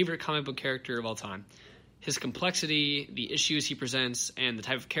my favorite comic book character of all time. His complexity, the issues he presents, and the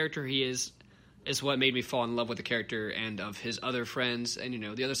type of character he is what made me fall in love with the character and of his other friends and,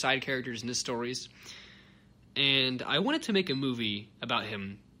 the other side characters in his stories. And I wanted to make a movie about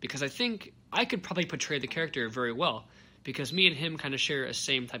him because I think I could probably portray the character very well because me and him kind of share a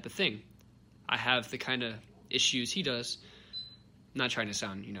same type of thing. I have the kind of issues he does. Not trying to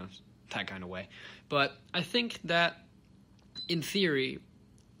sound, that kind of way. But I think that, in theory,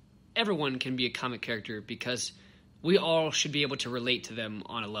 everyone can be a comic character because we all should be able to relate to them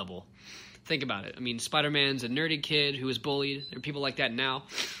on a level. Think about it. I mean, Spider-Man's a nerdy kid who was bullied. There are people like that now.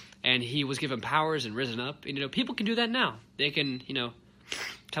 And he was given powers and risen up. And, people can do that now. They can,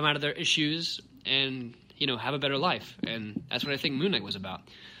 come out of their issues and, have a better life. And that's what I think Moon Knight was about.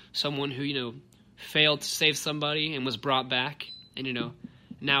 Someone who, failed to save somebody and was brought back. And,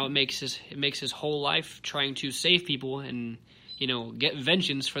 now it makes his whole life trying to save people and, get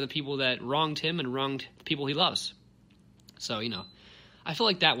vengeance for the people that wronged him and wronged the people he loves. So, I feel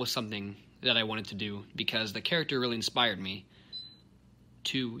like that was something that I wanted to do because the character really inspired me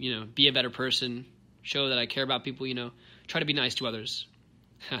to, be a better person, show that I care about people, try to be nice to others.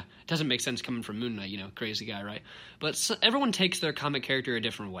 It doesn't make sense coming from Moon Knight, crazy guy, right? But everyone takes their comic character a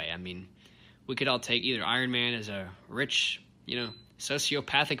different way. I mean, we could all take either Iron Man as a rich,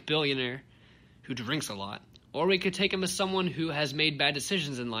 sociopathic billionaire who drinks a lot, or we could take him as someone who has made bad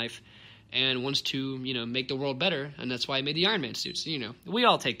decisions in life and wants to, make the world better, and that's why he made the Iron Man suits. We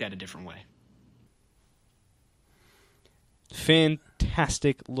all take that a different way.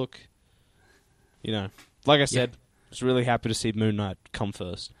 Fantastic look. Like I said, I was really happy to see Moon Knight come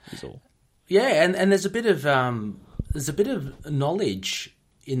first. Is all. Yeah, and there's a bit of knowledge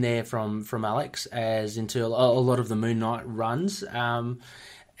in there from Alex as into a lot of the Moon Knight runs.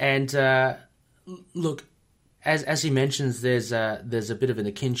 Look, as he mentions, there's a bit of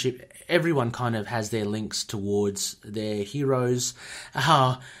a kinship. Everyone kind of has their links towards their heroes.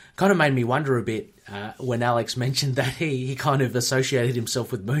 Kind of made me wonder a bit when Alex mentioned that he kind of associated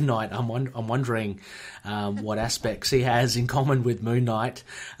himself with Moon Knight. I'm wondering what aspects he has in common with Moon Knight.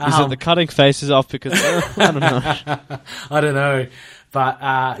 Is it the cutting faces off? Because I don't know. I don't know, but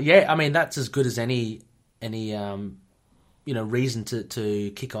I mean that's as good as any reason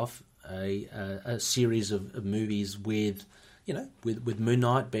to kick off a series of movies with Moon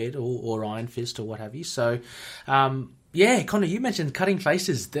Knight, be it or Iron Fist or what have you. So. Yeah, Connor, you mentioned cutting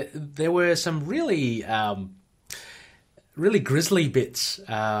faces. There were some really, really grisly bits in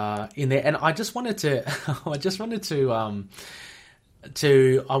there, and I just wanted to, I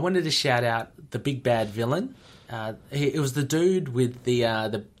wanted to shout out the big bad villain. It was the dude with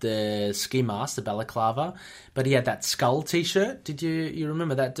the ski mask, the balaclava, but he had that skull T-shirt. Did you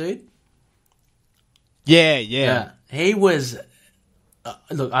remember that dude? Yeah. He was.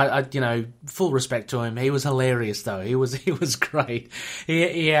 Look, I full respect to him. He was hilarious, though. He was great.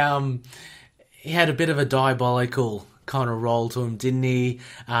 He had a bit of a diabolical kind of role to him, didn't he?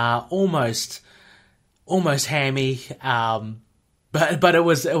 Almost hammy. But it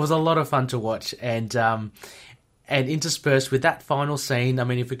was a lot of fun to watch, and interspersed with that final scene. I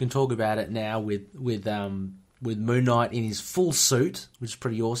mean, if we can talk about it now with Moon Knight in his full suit, which is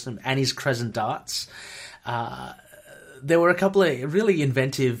pretty awesome, and his crescent darts. There were a couple of really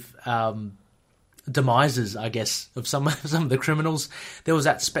inventive demises, I guess, of some of the criminals. There was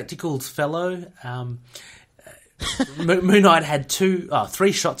that spectacled fellow. Moon Knight had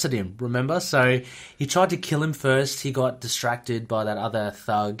three shots at him, remember? So he tried to kill him first. He got distracted by that other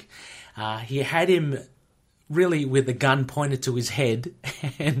thug. He had him really with the gun pointed to his head,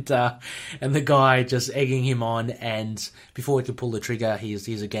 and the guy just egging him on, and before he could pull the trigger,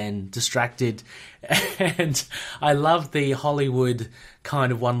 he's again distracted. And I love the Hollywood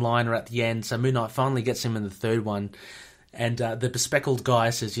kind of one-liner at the end. So Moon Knight finally gets him in the third one, and the bespectacled guy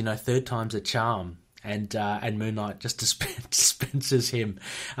says, third time's a charm, and Moon Knight just dispenses him.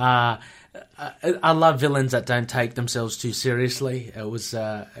 I love villains that don't take themselves too seriously. It was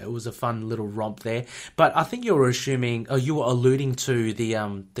a fun little romp there. But I think you were alluding to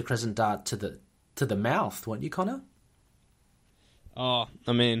the crescent dart to the mouth, weren't you, Connor? Oh,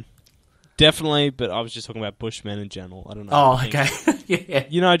 I mean, definitely. But I was just talking about Bushmen in general. I don't know. Oh, okay.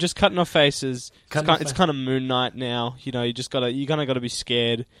 Yeah. Just cutting off faces. It's kind of Moon Knight now. You kind of got to be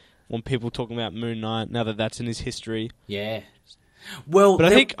scared when people talking about Moon Knight now that that's in his history. Yeah. Well, but I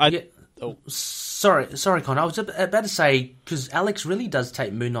think Oh, sorry, Connor. I was about to say, because Alex really does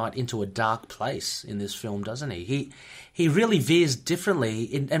take Moon Knight into a dark place in this film, doesn't he? He really veers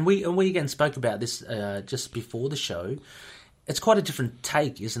differently, and we again spoke about this just before the show. It's quite a different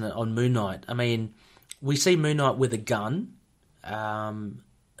take, isn't it, on Moon Knight? I mean, we see Moon Knight with a gun.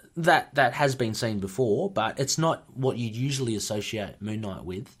 That has been seen before, but it's not what you'd usually associate Moon Knight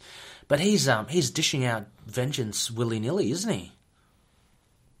with. But he's dishing out vengeance willy-nilly, isn't he?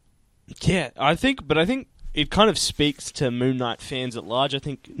 Yeah, I think it kind of speaks to Moon Knight fans at large. I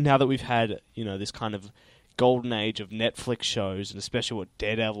think now that we've had, this kind of golden age of Netflix shows, and especially what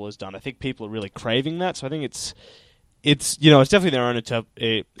Daredevil has done, I think people are really craving that. So I think it's definitely their own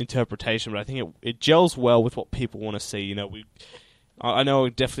interpretation, but I think it gels well with what people want to see. I know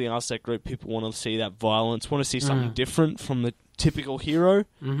definitely us, that group, people want to see that violence, want to see something different from the typical hero.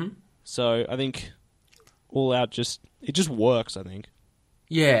 Mm-hmm. So I think all out it just works, I think.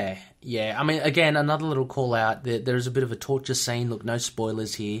 Yeah. I mean, again, another little call out. There's a bit of a torture scene. Look, no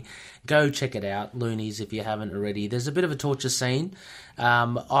spoilers here. Go check it out, loonies, if you haven't already. There's a bit of a torture scene.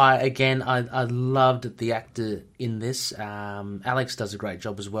 I loved the actor in this. Alex does a great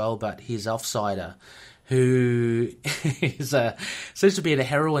job as well, but his offsider, who seems to be a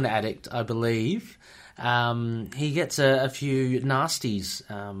heroin addict, I believe. He gets a few nasties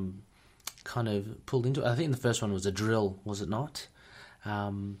kind of pulled into it. I think the first one was a drill, was it not?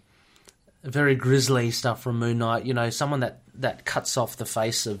 Very grisly stuff from Moon Knight. Someone that cuts off the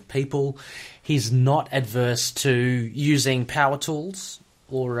face of people. He's not adverse to using power tools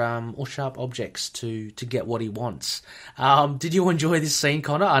or sharp objects to get what he wants. Did you enjoy this scene,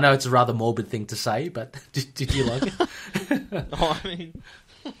 Connor? I know it's a rather morbid thing to say, but did you like it?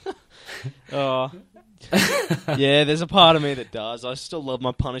 Yeah, there's a part of me that does. I still love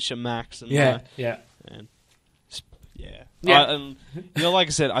my Punisher Max. And yeah. And, like I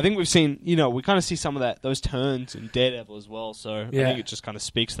said, I think we've seen, we kind of see some of those turns in Daredevil as well. So I think it just kind of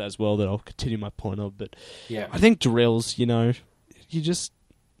speaks to that as well. That I'll continue my point of. But I think drills, you just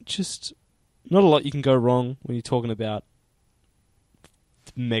not a lot you can go wrong when you're talking about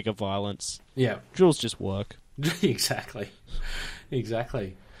mega violence. Yeah, drills just work. Exactly.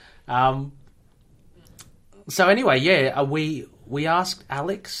 So anyway, we asked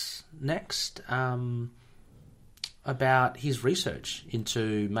Alex next. About his research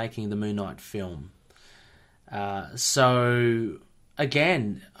into making the Moon Knight film. So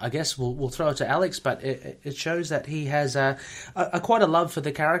again, I guess we'll throw it to Alex, but it shows that he has quite a love for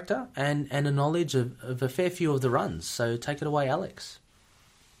the character and a knowledge of a fair few of the runs. So take it away, Alex.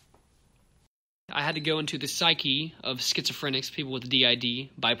 I had to go into the psyche of schizophrenics, people with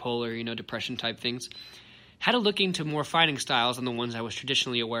DID, bipolar, depression type things. Had to look into more fighting styles than the ones I was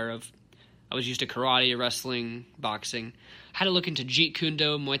traditionally aware of. I was used to karate, wrestling, boxing. Had to look into Jeet Kune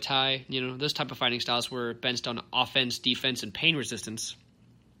Do, Muay Thai. Those type of fighting styles were based on offense, defense, and pain resistance.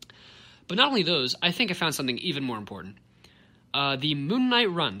 But not only those, I think I found something even more important. The Moon Knight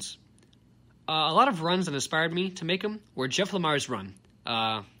runs. A lot of runs that inspired me to make them were Jeff Lemire's run.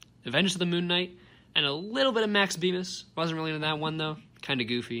 Avengers of the Moon Knight, and a little bit of Max Bemis. Wasn't really into that one, though. Kind of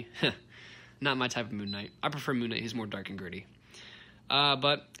goofy. Not my type of Moon Knight. I prefer Moon Knight. He's more dark and gritty.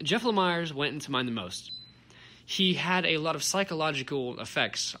 But Jeff Lemire's went into mind the most. He had a lot of psychological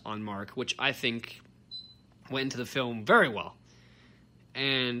effects on Mark, which I think went into the film very well.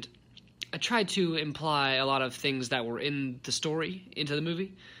 And I tried to imply a lot of things that were in the story into the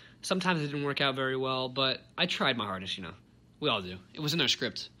movie. Sometimes it didn't work out very well, but I tried my hardest, We all do. It was in our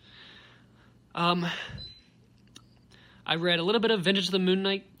script. I read a little bit of Vengeance of the Moon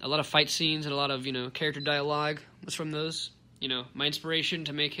Knight, a lot of fight scenes and a lot of, character dialogue was from those. My inspiration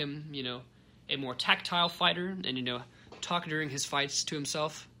to make him, a more tactile fighter and, talk during his fights to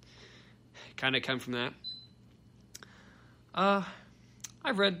himself kind of come from that.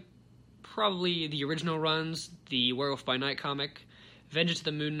 I've read probably the original runs, the Werewolf by Night comic, Vengeance of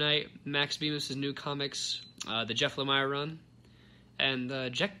the Moon Knight, Max Bemis' new comics, the Jeff Lemire run, and the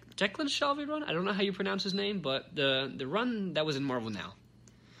Declan Shalvey run. I don't know how you pronounce his name, but the run that was in Marvel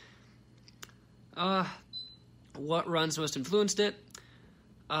Now. What runs most influenced it?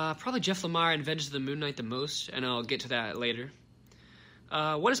 Probably Jeff Lemire and Vengeance of the Moon Knight the most, and I'll get to that later.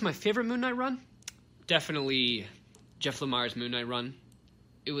 What is my favorite Moon Knight run? Definitely Jeff Lemire's Moon Knight run.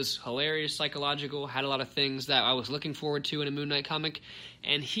 It was hilarious, psychological, had a lot of things that I was looking forward to in a Moon Knight comic,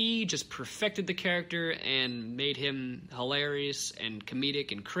 and he just perfected the character and made him hilarious and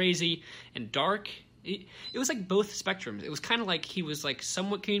comedic and crazy and dark. It was like both spectrums. It was kind of like he was like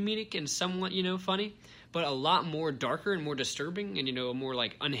somewhat comedic and somewhat, funny, but a lot more darker and more disturbing and, a more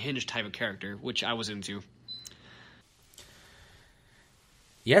like unhinged type of character, which I was into.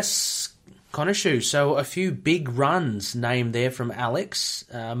 Yes, Conishu. So a few big runs named there from Alex.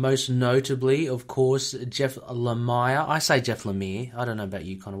 Most notably, of course, Jeff Lemire. I say Jeff Lemire. I don't know about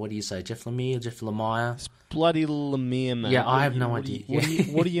you, Connor. What do you say? Jeff Lemire, Jeff Lemire? It's bloody Lemire, man. Yeah, I have no idea.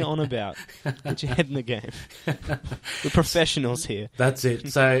 What are you on about? Get your head in the game. We're professionals here. That's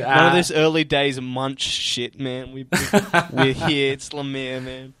it. So none of this early days munch shit, man. We're here. It's Lemire,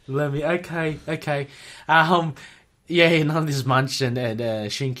 man. Lemire. Okay. Yeah, none of this Munch and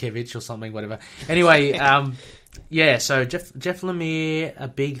Sienkiewicz or something, whatever. Anyway, so Jeff Lemire, a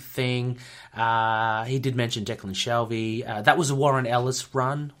big thing. He did mention Declan Shalvey. That was a Warren Ellis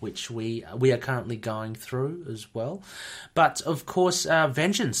run, which we are currently going through as well. But, of course,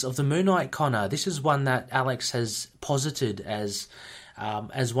 Vengeance of the Moon Knight, Connor. This is one that Alex has posited as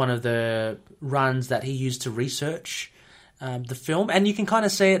one of the runs that he used to research the film, and you can kind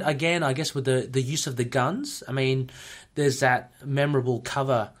of see it again, I guess, with the use of the guns. I mean, there's that memorable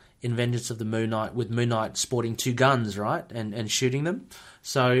cover in Vengeance of the Moon Knight with Moon Knight sporting two guns, right, and shooting them.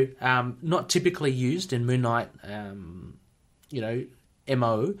 So, not typically used in Moon Knight,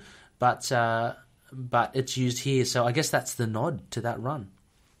 MO, but it's used here. So I guess that's the nod to that run.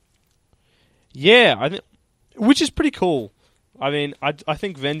 Yeah, I think, which is pretty cool. I mean, I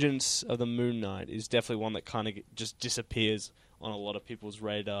think Vengeance of the Moon Knight is definitely one that kind of just disappears on a lot of people's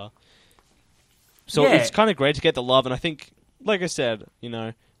radar. So It's kind of great to get the love, and I think, like I said,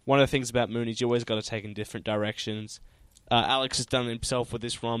 one of the things about Moon is you always got to take in different directions. Alex has done it himself with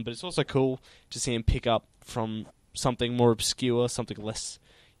this run, but it's also cool to see him pick up from something more obscure, something less,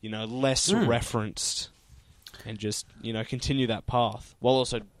 less referenced, and just, continue that path, while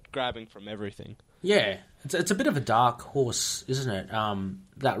also grabbing from everything. Yeah, it's a bit of a dark horse, isn't it?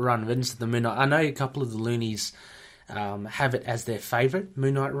 That run, Vengeance of the Moon Knight. I know a couple of the loonies have it as their favourite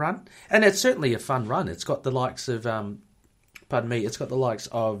Moon Knight run, and it's certainly a fun run. It's got the likes of, it's got the likes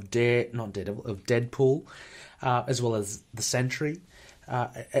of Deadpool, as well as the Sentry.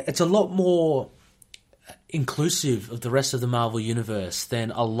 It's a lot more inclusive of the rest of the Marvel Universe than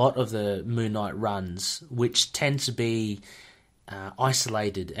a lot of the Moon Knight runs, which tend to be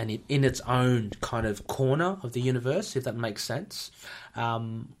isolated and in its own kind of corner of the universe, if that makes sense.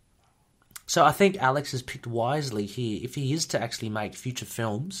 So I think Alex has picked wisely here. If he is to actually make future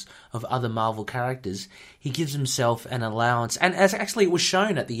films of other Marvel characters, he gives himself an allowance. And as actually it was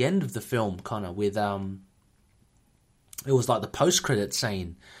shown at the end of the film, Connor, with it was like the post-credit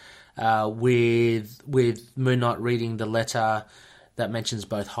scene with Moon Knight reading the letter that mentions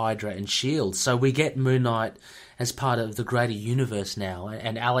both Hydra and S.H.I.E.L.D. So we get Moon Knight as part of the greater universe now,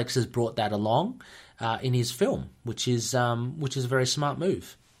 and Alex has brought that along in his film, which is a very smart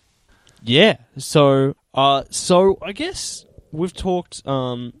move. Yeah. So I guess we've talked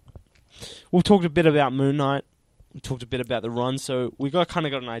a bit about Moon Knight. We talked a bit about the run, so we got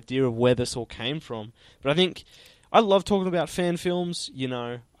an idea of where this all came from. But I think I love talking about fan films.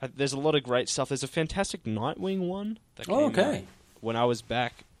 There's a lot of great stuff. There's a fantastic Nightwing one that came out when I was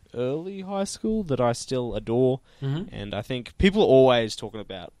back early high school that I still adore, and I think people are always talking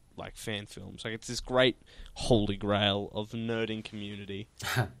about like fan films. Like, it's this great holy grail of the nerding community.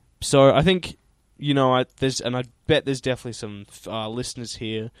 So I think I bet there's definitely some listeners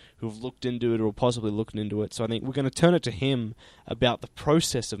here who've looked into it or possibly looking into it. So I think we're going to turn it to him about the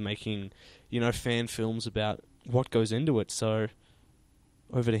process of making fan films, about what goes into it. So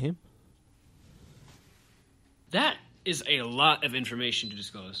over to him. That is a lot of information to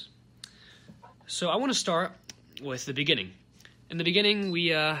disclose. So I want to start with the beginning. In the beginning, we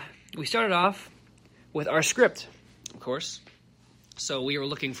started off with our script, of course. So we were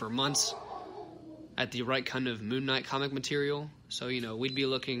looking for months at the right kind of Moon Knight comic material. So, we'd be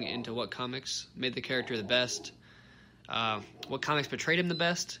looking into what comics made the character the best, what comics portrayed him the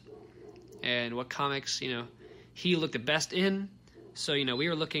best, and what comics, he looked the best in, So, we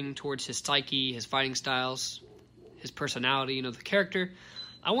were looking towards his psyche, his fighting styles, his personality, the character.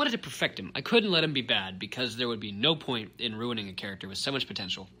 I wanted to perfect him. I couldn't let him be bad because there would be no point in ruining a character with so much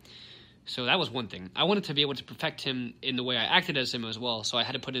potential. So that was one thing. I wanted to be able to perfect him in the way I acted as him as well. So I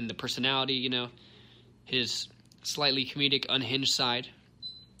had to put in the personality, his slightly comedic, unhinged side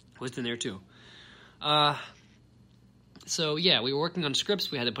was in there too. So yeah, we were working on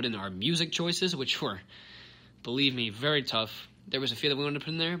scripts. We had to put in our music choices, which were, believe me, very tough. There was a few that we wanted to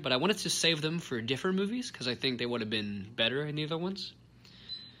put in there, but I wanted to save them for different movies because I think they would have been better in the other ones.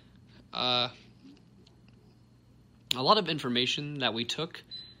 A lot of information that we took,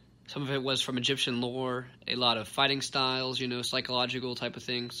 some of it was from Egyptian lore, a lot of fighting styles, psychological type of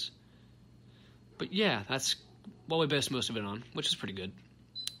things. But yeah, that's what we based most of it on, which is pretty good.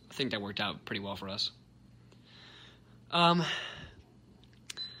 I think that worked out pretty well for us. Let's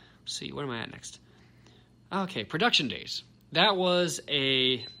see, where am I at next? Okay, production days. That was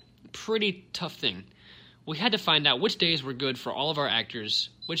a pretty tough thing. We had to find out which days were good for all of our actors,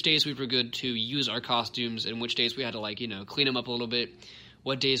 which days we were good to use our costumes, and which days we had to, clean them up a little bit,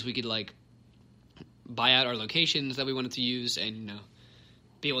 what days we could, buy out our locations that we wanted to use, and,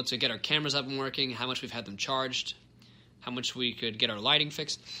 be able to get our cameras up and working, how much we've had them charged, how much we could get our lighting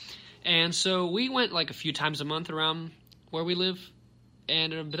fixed. And so we went, a few times a month around where we live,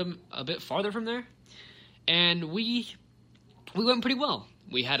 and a bit farther from there, and we went pretty well.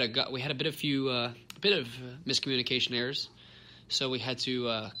 We had a bit of miscommunication errors, so we had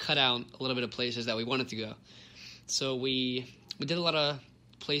to cut out a little bit of places that we wanted to go. So we did a lot of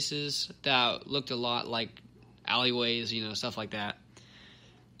places that looked a lot like alleyways, stuff like that.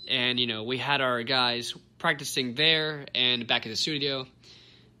 And we had our guys practicing there and back at the studio,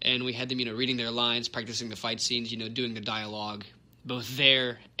 and we had them reading their lines, practicing the fight scenes, doing the dialogue, both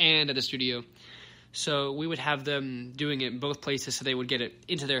there and at the studio. So we would have them doing it in both places so they would get it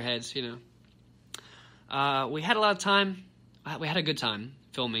into their heads, We had a lot of time. We had a good time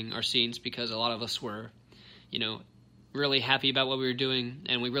filming our scenes because a lot of us were, really happy about what we were doing,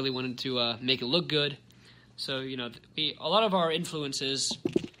 and we really wanted to make it look good. So, a lot of our influences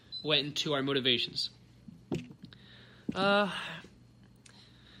went into our motivations. Let's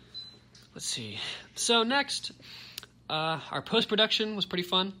see. So next, our post-production was pretty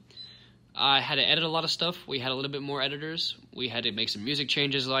fun. I had to edit a lot of stuff. We had a little bit more editors. We had to make some music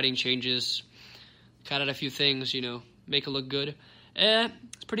changes, lighting changes, cut out a few things, make it look good.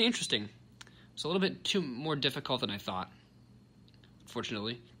 It's pretty interesting. It's a little bit more difficult than I thought,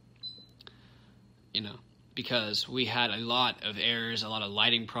 unfortunately. Because we had a lot of errors, a lot of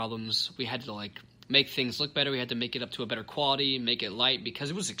lighting problems. We had to, make things look better. We had to make it up to a better quality, make it light, because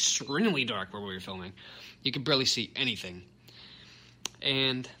it was extremely dark where we were filming. You could barely see anything.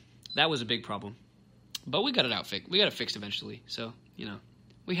 And that was a big problem. But we got it we got it fixed eventually. So,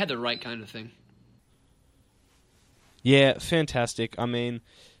 we had the right kind of thing. Yeah, fantastic. I mean,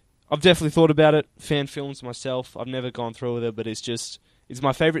 I've definitely thought about it. Fan films myself. I've never gone through with it, but it's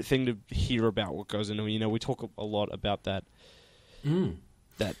my favorite thing to hear about what goes into it. We talk a lot about that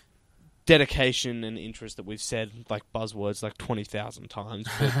that dedication and interest that we've said, buzzwords, 20,000 times.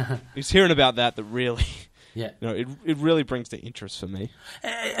 But it's hearing about that really... Yeah, it really brings the interest for me.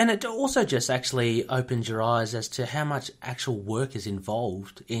 And it also just actually opens your eyes as to how much actual work is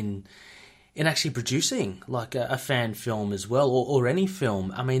involved in actually producing a fan film as well, or any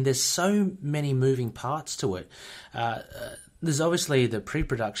film. I mean, there's so many moving parts to it. There's obviously the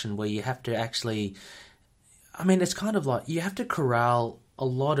pre-production where you have to actually... I mean, it's kind of you have to corral a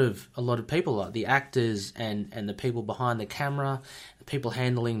lot of people, like the actors and the people behind the camera, the people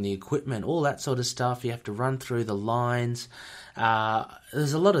handling the equipment, all that sort of stuff. You have to run through the lines.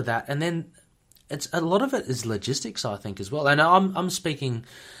 There's a lot of that, and then a lot of it is logistics, I think, as well. And I'm speaking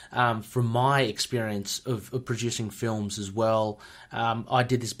from my experience of producing films as well. I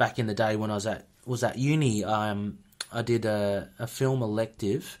did this back in the day when I was at uni. I did a film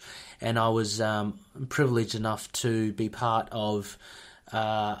elective, and I was privileged enough to be part of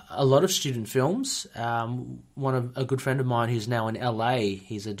a lot of student films. A good friend of mine who's now in LA,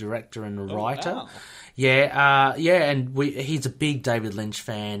 he's a director and a writer. Wow. Yeah, and he's a big David Lynch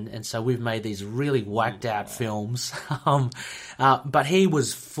fan, and so we've made these really whacked out films. But he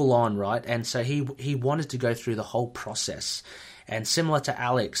was full on, right? And so he wanted to go through the whole process. And similar to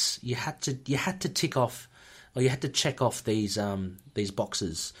Alex, you had to tick off, or you had to check off these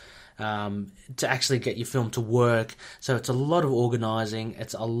boxes. To actually get your film to work. So it's a lot of organising,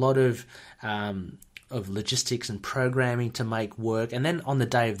 it's a lot of logistics and programming to make work. And then on the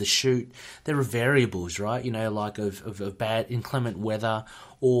day of the shoot, there are variables, right? Of bad, inclement weather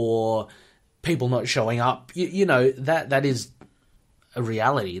or people not showing up. That is a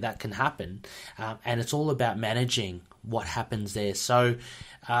reality that can happen, and it's all about managing what happens there. So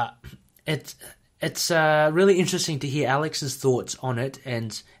it's really interesting to hear Alex's thoughts on it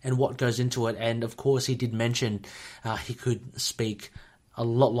and what goes into it. And of course, he did mention he could speak a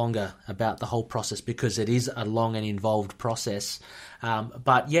lot longer about the whole process because it is a long and involved process.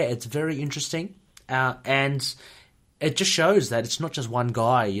 But yeah, it's very interesting, and it just shows that it's not just one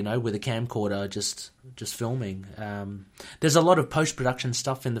guy, with a camcorder just filming. There's a lot of post-production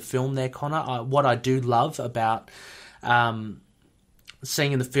stuff in the film there, Connor. What I do love about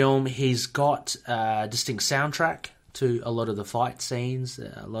seeing in the film, he's got a distinct soundtrack to a lot of the fight scenes,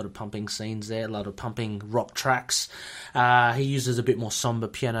 a lot of pumping scenes there, a lot of pumping rock tracks. He uses a bit more somber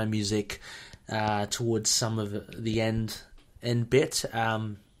piano music towards some of the end bit.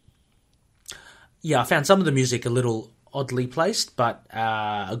 I found some of the music a little oddly placed, but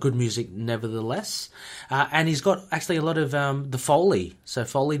a good music nevertheless. And he's got actually a lot of the Foley. So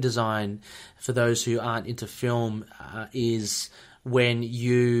Foley design, for those who aren't into film, is when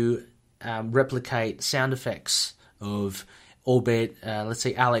you replicate sound effects of, albeit, let's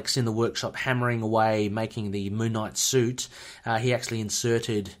say Alex in the workshop hammering away, making the Moon Knight suit. He actually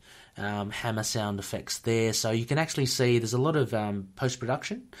inserted hammer sound effects there. So you can actually see there's a lot of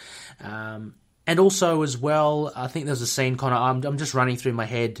post-production. And also as well, I think there's a scene, Connor, I'm just running through my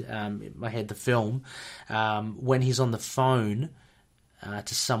head the film, when he's on the phone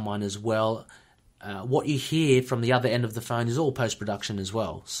to someone as well. What you hear from the other end of the phone is all post-production as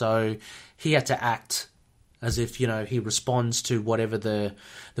well. So he had to act as if, he responds to whatever the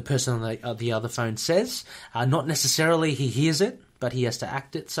person on the other phone says. Not necessarily he hears it, but he has to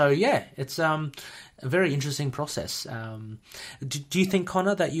act it. So yeah, it's a very interesting process. Do you think,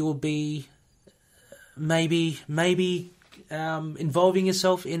 Connor, that you will be maybe involving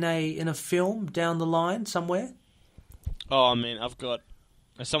yourself in a film down the line somewhere? Oh, I mean,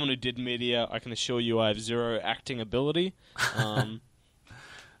 as someone who did media, I can assure you I have zero acting ability.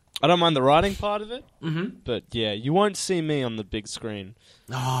 I don't mind the writing part of it, but yeah, you won't see me on the big screen.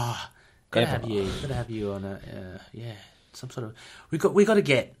 Oh, gotta have you on some sort of. We got to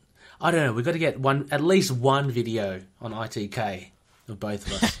get. I don't know. We got to get at least one video on ITK of both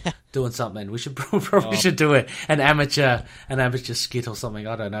of us doing something. We should probably should do it an amateur skit or something.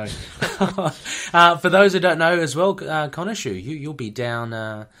 I don't know. For those who don't know as well, Conishu, you'll be down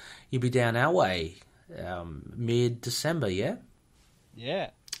our way mid-December, yeah.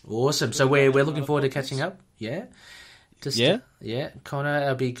 Yeah. Awesome. So we're looking forward to catching up. Yeah. Connor,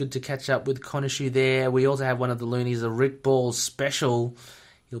 it'll be good to catch up with Conishu there. We also have one of the loonies, a Rick Ball special.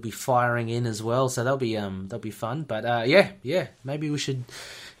 He'll be firing in as well, so that'll be fun. But maybe we should,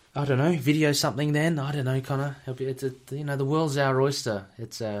 I don't know, video something then. I don't know, Connor. The world's our oyster.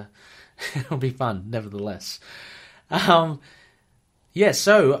 It'll be fun, nevertheless. So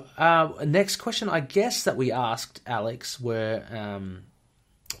next question, I guess, that we asked Alex were,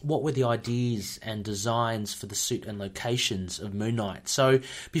 what were the ideas and designs for the suit and locations of Moon Knight? So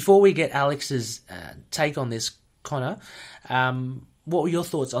before we get Alex's take on this, Connor, what were your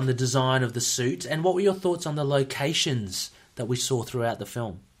thoughts on the design of the suit, and what were your thoughts on the locations that we saw throughout the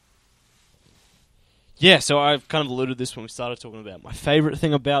film? Yeah, so I've kind of alluded to this when we started talking about my favourite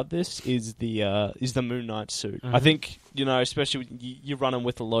thing about this is the Moon Knight suit. I think, especially when you're running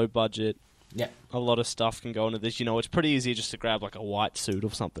with a low budget, a lot of stuff can go into this. It's pretty easy just to grab like a white suit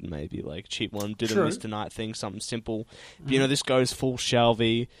or something, maybe like cheap one, do the Mr. Knight thing, something simple. But, this goes full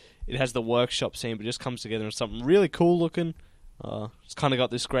shelvy. It has the workshop scene, but it just comes together in something really cool looking. It's kind of got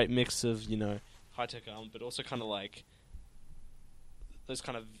this great mix of, high tech armor, but also kind of like those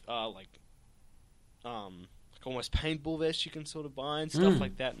kind of like almost paintball vests you can sort of buy and stuff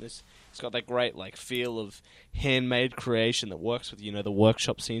like that. And it's got that great like feel of handmade creation that works with the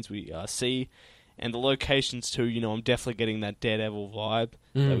workshop scenes we see, and the locations too. I'm definitely getting that Daredevil vibe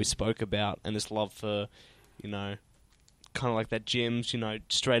that we spoke about, and this love for kind of like that gyms,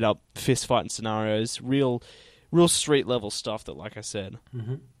 straight up fist fighting scenarios, real street level stuff that, like I said,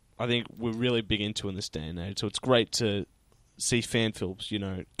 I think we're really big into in this day and age. So it's great to see fan films,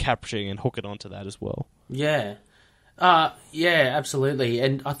 capturing and hooking onto that as well. Yeah. Absolutely.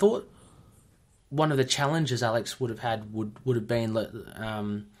 And I thought one of the challenges Alex would have had would have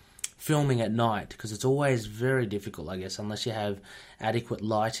been filming at night, because it's always very difficult, I guess, unless you have adequate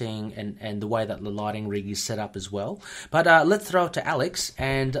lighting and the way that the lighting rig is set up as well. But let's throw it to Alex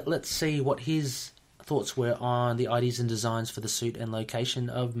and let's see what his thoughts were on the ideas and designs for the suit and location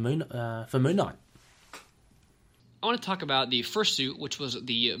of Moon Knight. I want to talk about the first suit, which was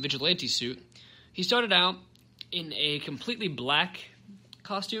the Vigilante suit. He started out in a completely black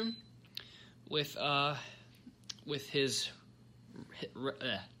costume with his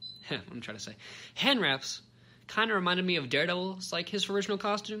I'm trying to say, hand wraps kind of reminded me of Daredevil's, like, his original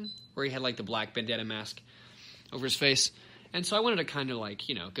costume, where he had, like, the black bandana mask over his face. And so I wanted to kind of, like,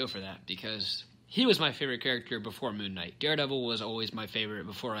 go for that, because he was my favorite character before Moon Knight. Daredevil was always my favorite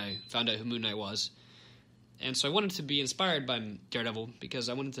before I found out who Moon Knight was. And so I wanted to be inspired by Daredevil, because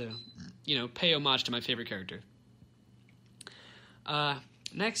I wanted to, pay homage to my favorite character.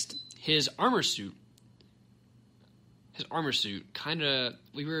 Next, his armor suit. His armor suit,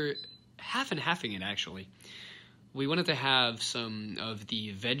 we were half and halving it, actually. We wanted to have some of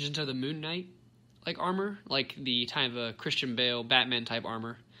the Vengeance of the Moon Knight, like, armor, like the type of a Christian Bale, Batman type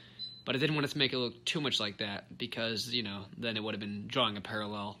armor. But I didn't want it to make it look too much like that, because, then it would have been drawing a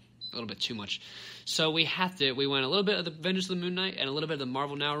parallel a little bit too much. So we went a little bit of the Vengeance of the Moon Knight and a little bit of the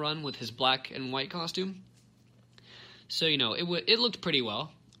Marvel Now run with his black and white costume. So, it looked pretty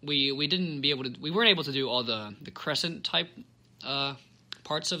well. We weren't able to do all the crescent type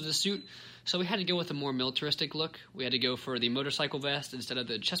parts of the suit, so we had to go with a more militaristic look. We had to go for the motorcycle vest instead of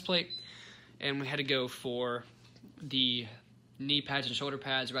the chest plate, and we had to go for the knee pads and shoulder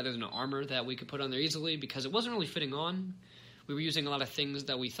pads rather than an armor that we could put on there easily, because it wasn't really fitting on. We were using a lot of things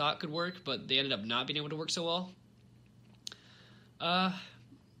that we thought could work, but they ended up not being able to work so well.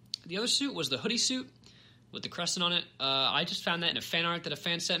 The other suit was the hoodie suit with the crescent on it. I just found that in a fan art that a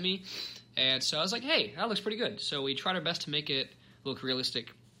fan sent me, and so I was like, hey, that looks pretty good. So we tried our best to make it look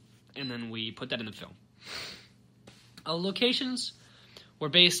realistic, and then we put that in the film. Locations were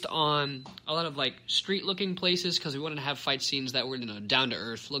based on a lot of, like, street-looking places, because we wanted to have fight scenes that were, down to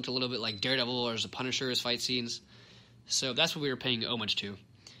earth, looked a little bit like Daredevil or as a Punisher's fight scenes. So that's what we were paying homage to.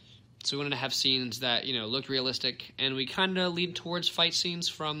 So we wanted to have scenes that, looked realistic, and we kind of leaned towards fight scenes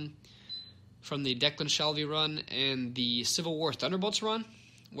from the Declan Shalvey run and the Civil War Thunderbolts run,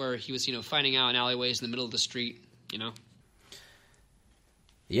 where he was, fighting out in alleyways in the middle of the street,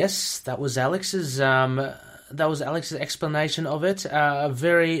 Yes, that was Alex's explanation of it. A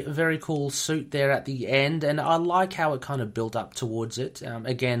very, very cool suit there at the end, and I like how it kind of built up towards it.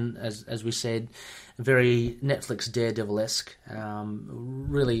 Again, as we said, very Netflix Daredevil-esque.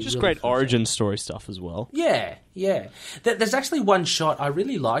 Really, just really great cool origin story stuff as well. Yeah. There's actually one shot, I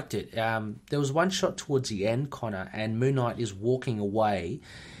really liked it. There was one shot towards the end, Connor, and Moon Knight is walking away,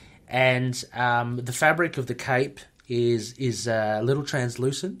 and the fabric of the cape is a little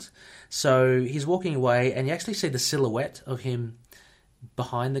translucent. So he's walking away, and you actually see the silhouette of him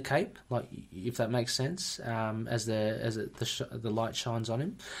behind the cape, like, if that makes sense, as the light shines on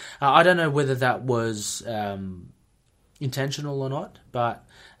him. I don't know whether that was intentional or not, but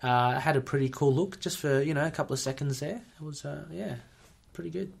it had a pretty cool look just for a couple of seconds there. It was pretty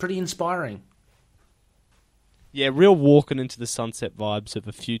good, pretty inspiring. Yeah, real walking into the sunset vibes of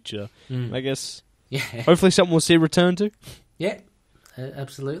a future. I guess. Yeah. Hopefully, something we'll see return to. Yeah.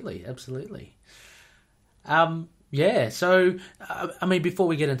 Absolutely. Yeah, so, before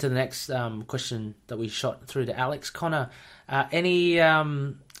we get into the next question that we shot through to Alex, Connor, any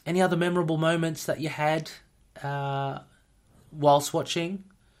other memorable moments that you had whilst watching?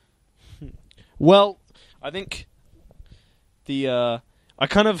 Well, I think they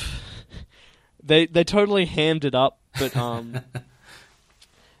totally hammed it up, but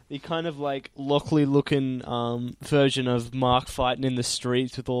the kind of like Lockley looking version of Mark fighting in the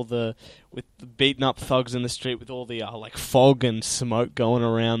streets with the beaten up thugs in the street with all the like fog and smoke going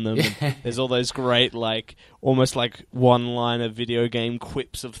around them. And there's all those great like almost like one-liner video game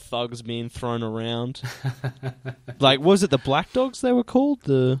quips of thugs being thrown around. Like, was it the Black Dogs they were called?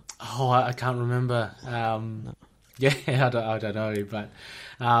 I can't remember. Yeah, I don't know, but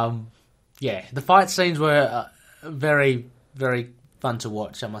yeah, the fight scenes were very, very fun to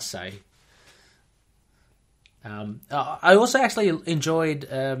watch, I must say. I also actually enjoyed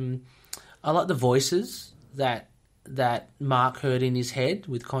I like the voices that Mark heard in his head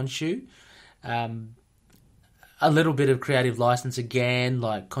with Khonshu. A little bit of creative license again,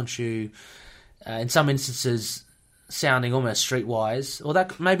 like Khonshu, in some instances sounding almost streetwise. Or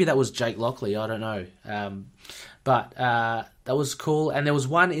maybe that was Jake Lockley, I don't know. But that was cool. And there was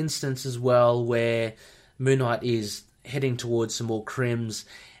one instance as well where Moon Knight is heading towards some more crims,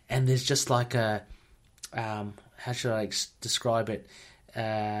 and there's just like a how should I describe it?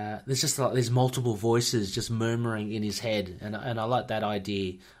 There's just like there's multiple voices just murmuring in his head, and I like that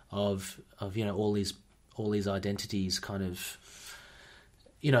idea of all these identities kind of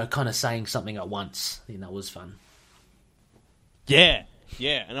saying something at once. I think that was fun. Yeah,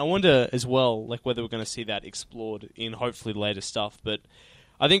 and I wonder as well, like whether we're going to see that explored in hopefully later stuff. But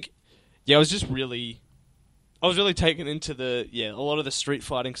I think, I was really taken into a lot of the street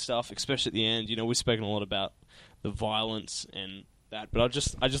fighting stuff, especially at the end. We've spoken a lot about the violence and that, but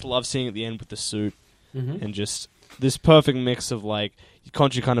I just love seeing at the end with the suit and just this perfect mix of like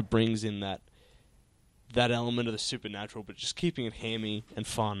Khonshu kind of brings in that element of the supernatural, but just keeping it hammy and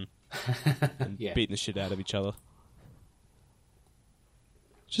fun and beating the shit out of each other.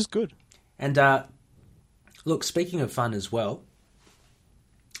 Which is good. And look, speaking of fun as well,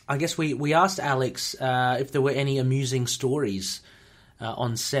 I guess we asked Alex if there were any amusing stories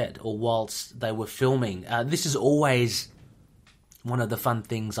on set or whilst they were filming. This is always one of the fun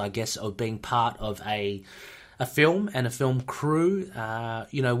things, I guess, of being part of a film and a film crew.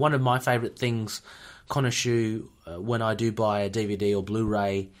 One of my favourite things, Khonshu, when I do buy a DVD or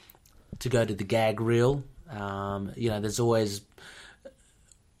Blu-ray, to go to the gag reel. There's always,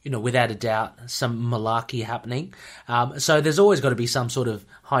 without a doubt, some malarkey happening. So there's always got to be some sort of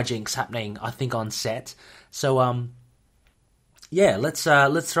hijinks happening, I think, on set. So, let's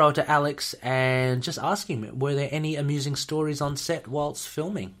throw it to Alex and just ask him, were there any amusing stories on set whilst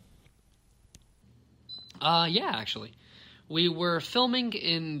filming? Yeah, actually. We were filming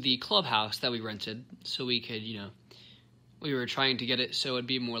in the clubhouse that we rented, so we could, we were trying to get it so it'd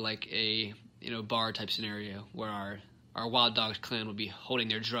be more like a, bar type scenario where our Wild Dogs clan would be holding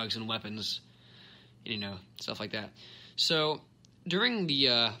their drugs and weapons, stuff like that. So during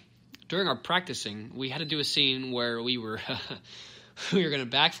our practicing, we had to do a scene where we were we were going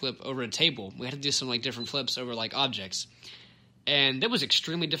to backflip over a table. We had to do some different flips over objects, and that was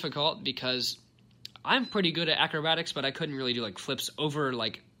extremely difficult because I'm pretty good at acrobatics, but I couldn't really do flips over a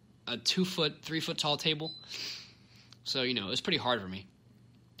 2-foot, 3-foot tall table. So it was pretty hard for me.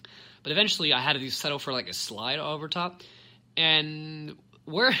 But eventually, I had to settle for a slide over top, and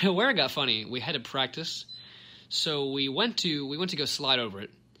where it got funny, we had to practice. So we went to go slide over it,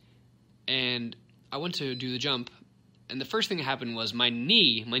 and I went to do the jump, and the first thing that happened was my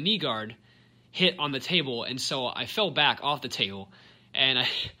knee guard hit on the table, and so I fell back off the table, and I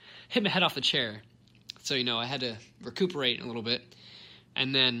hit my head off the chair. So, I had to recuperate a little bit,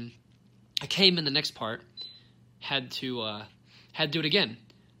 and then I came in the next part, had to do it again.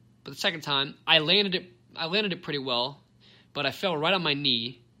 But the second time, I landed it pretty well, but I fell right on my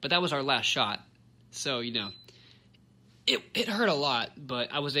knee, but that was our last shot. So, it hurt a lot,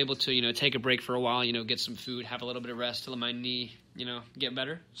 but I was able to, take a break for a while, get some food, have a little bit of rest to let my knee, get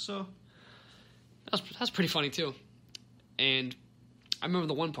better. So that was pretty funny too. And I remember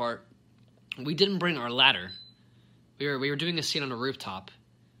the one part, we didn't bring our ladder. We were doing a scene on a rooftop,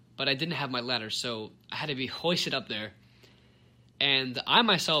 but I didn't have my ladder, so I had to be hoisted up there. And I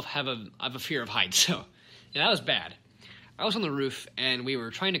myself have a fear of heights, so that was bad. I was on the roof, and we were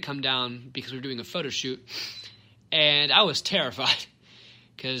trying to come down because we were doing a photo shoot, and I was terrified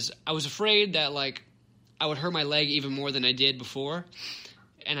because I was afraid that I would hurt my leg even more than I did before,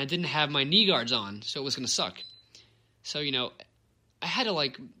 and I didn't have my knee guards on, so it was going to suck. So I had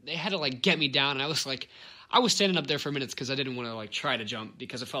to they had to get me down, and I was standing up there for minutes because I didn't want to try to jump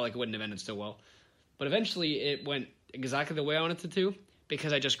because I felt like it wouldn't have ended so well. But eventually it went exactly the way I wanted it to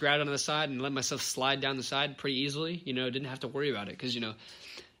because I just grabbed onto the side and let myself slide down the side pretty easily. Didn't have to worry about it because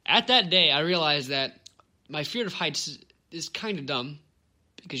at that day I realized that my fear of heights is kind of dumb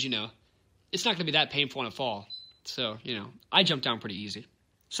because it's not going to be that painful on a fall. So I jumped down pretty easy.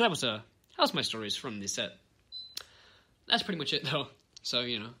 So that was my stories from the set. That's pretty much it, though. So,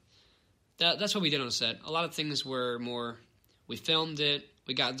 that's what we did on set. A lot of things were more, we filmed it,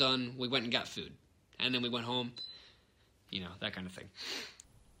 we got done, we went and got food. And then we went home, that kind of thing.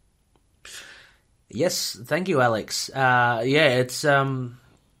 Yes, thank you, Alex. It's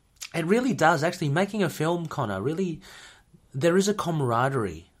it really does, actually, making a film, Connor, really, there is a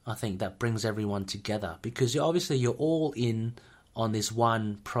camaraderie, I think, that brings everyone together. Because obviously you're all in on this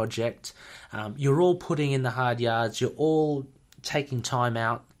one project. You're all putting in the hard yards. You're all taking time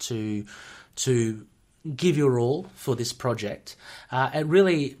out to give your all for this project. It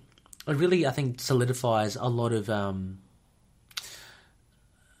really, I think, solidifies a lot of,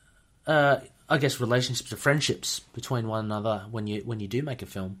 I guess, relationships or friendships between one another when you do make a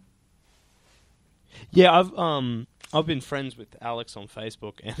film. Yeah, I've been friends with Alex on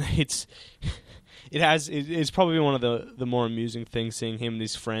Facebook, and it's probably one of the more amusing things seeing him and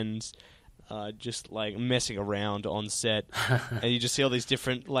his friends just messing around on set, and you just see all these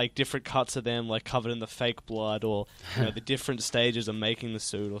different cuts of them covered in the fake blood, or the different stages of making the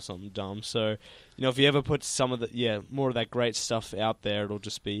suit or something dumb. So if you ever put some of the more of that great stuff out there, it'll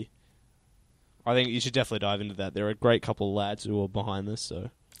just be. I think you should definitely dive into that. They're a great couple of lads who are behind this. So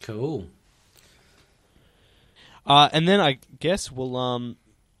cool. And then I guess we'll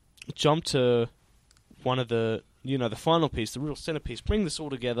jump to one of the the final piece, the real centerpiece. Bring this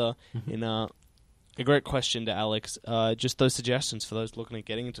all together in A great question to Alex. Just those suggestions for those looking at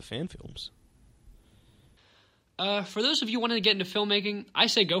getting into fan films. For those of you wanting to get into filmmaking, I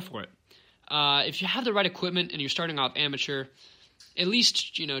say go for it. If you have the right equipment and you're starting off amateur, at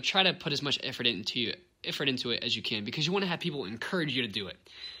least try to put as much effort into it as you can, because you want to have people encourage you to do it.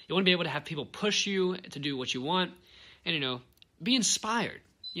 You want to be able to have people push you to do what you want, and be inspired.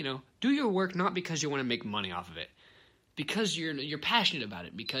 Do your work not because you want to make money off of it, because you're passionate about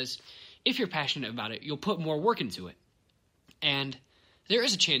it. Because if you're passionate about it, you'll put more work into it, and there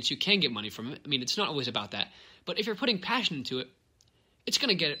is a chance you can get money from it. I mean, it's not always about that, but if you're putting passion into it, it's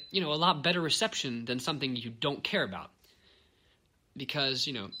going to get a lot better reception than something you don't care about. Because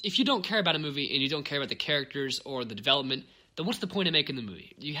if you don't care about a movie and you don't care about the characters or the development, then what's the point of making the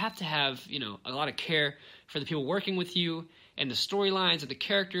movie? You have to have a lot of care for the people working with you and the storylines and the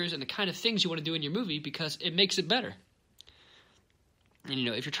characters and the kind of things you want to do in your movie, because it makes it better. And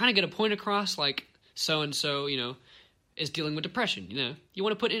if you're trying to get a point across, like so and so is dealing with depression, you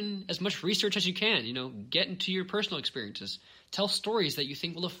want to put in as much research as you can. Get into your personal experiences, tell stories that you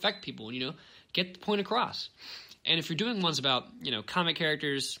think will affect people, and get the point across. And if you're doing ones about comic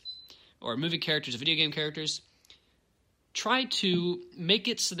characters or movie characters or video game characters, try to make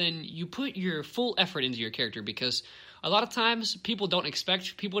it so then you put your full effort into your character, because a lot of times people don't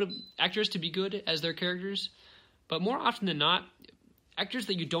expect actors to be good as their characters, but more often than not, actors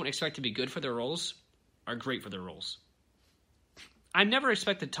that you don't expect to be good for their roles are great for their roles. I never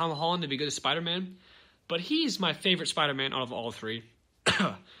expected Tom Holland to be good as Spider-Man, but he's my favorite Spider-Man out of all three.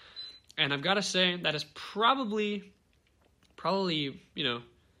 And I've got to say, that is probably, pretty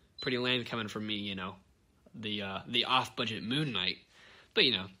lame coming from me, the off-budget Moon Knight. But,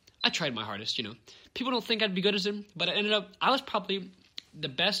 I tried my hardest, People don't think I'd be good as him, but I was probably the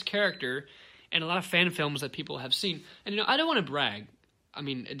best character in a lot of fan films that people have seen. And, I don't want to brag. I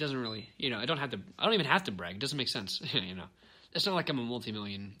mean, it doesn't really, I don't even have to brag. It doesn't make sense, It's not like I'm a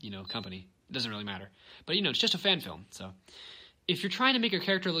multi-million, company. It doesn't really matter. But, it's just a fan film, so if you're trying to make your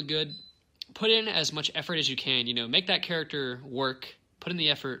character look good, put in as much effort as you can. Make that character work. Put in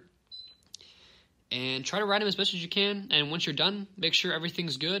the effort. And try to write him as best as you can. And once you're done, make sure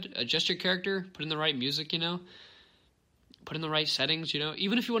everything's good. Adjust your character. Put in the right music, Put in the right settings,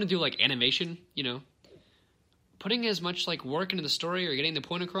 Even if you want to do, like, animation, putting as much, like, work into the story or getting the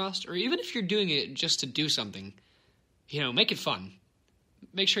point across. Or even if you're doing it just to do something, make it fun.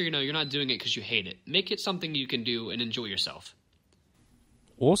 Make sure, you're not doing it because you hate it. Make it something you can do and enjoy yourself.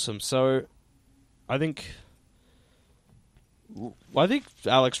 Awesome. So, I think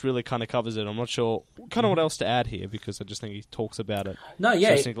Alex really kind of covers it. I'm not sure kind of what else to add here, because I just think he talks about it. No,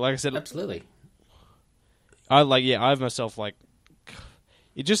 yeah, like I said, absolutely. I myself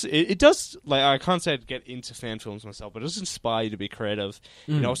it does, like, I can't say I'd get into fan films myself, but it does inspire you to be creative.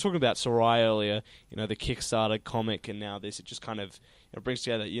 I was talking about Sarai earlier, the Kickstarter comic, and now this, it just kind of brings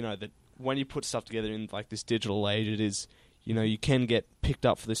together, that when you put stuff together in like this digital age, it is, you can get picked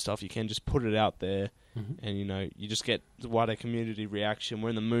up for this stuff. You can just put it out there, and you just get the wider community reaction. We're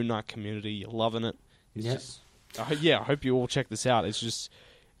in the Moon Knight community. You're loving it. I hope you all check this out. It's just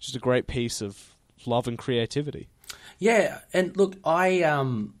a great piece of love and creativity. Yeah, and look,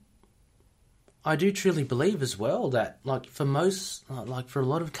 I do truly believe as well that, like, for a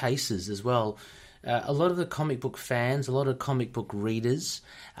lot of cases as well, a lot of the comic book fans, a lot of comic book readers,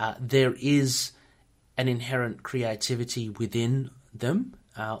 there is an inherent creativity within them.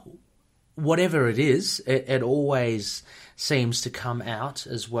 Whatever it is, it always seems to come out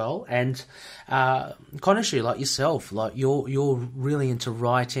as well. And Konoshu, like yourself, like you're really into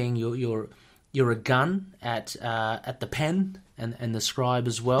writing. You're a gun at the pen and the scribe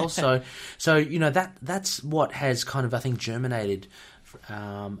as well. So that's what has kind of, I think, germinated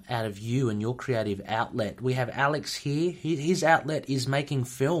out of you and your creative outlet. We have Alex here. His outlet is making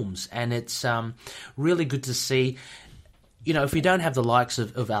films, and it's really good to see. If we don't have the likes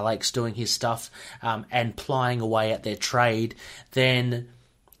of Alex doing his stuff and plying away at their trade, then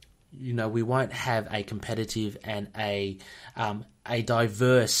we won't have a competitive and a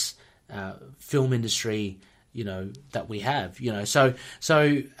diverse film industry, that we have. So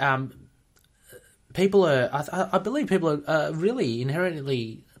people are. I believe people are really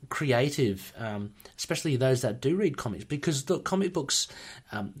inherently creative, especially those that do read comics, because the comic books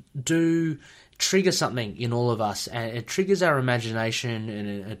do trigger something in all of us, and it triggers our imagination,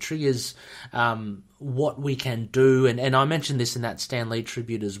 and it triggers what we can do. And I mentioned this in that Stan Lee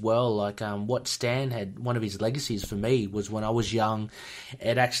tribute as well. Like what Stan had, one of his legacies for me was when I was young,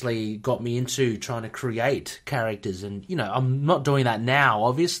 it actually got me into trying to create characters. And I'm not doing that now,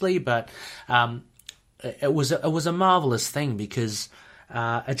 obviously, but it was a marvelous thing, because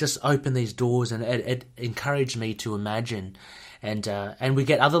it just opened these doors, and it encouraged me to imagine. And we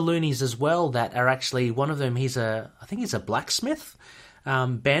get other loonies as well that are actually, one of them, I think he's a blacksmith,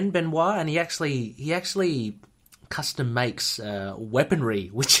 Ben Benoit, and he actually custom makes weaponry,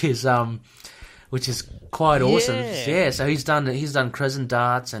 which is quite awesome. Yeah, so he's done crescent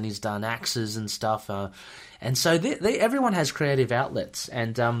darts, and he's done axes and stuff, and so everyone has creative outlets,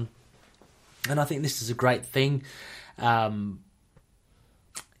 and I think this is a great thing.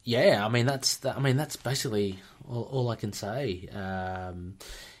 Yeah, I mean that's basically all I can say.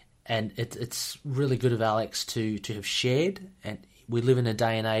 And it's really good of Alex to have shared, and we live in a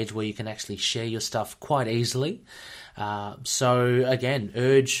day and age where you can actually share your stuff quite easily. So again,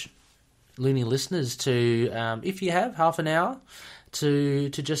 urge Looney listeners to, if you have half an hour, to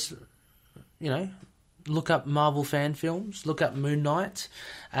just, look up Marvel fan films, look up Moon Knight,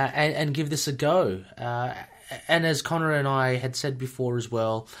 and give this a go. And as Connor and I had said before as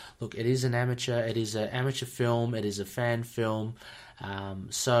well, look, it is an amateur film, it is a fan film,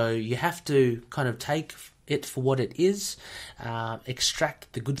 so you have to kind of take it for what it is,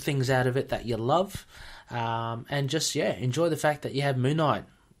 extract the good things out of it that you love, and just enjoy the fact that you have Moon Knight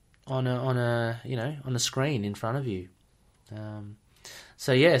on a screen in front of you.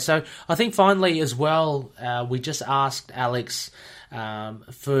 So I think finally as well, we just asked Alex,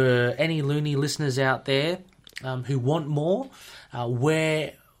 for any Looney listeners out there who want more,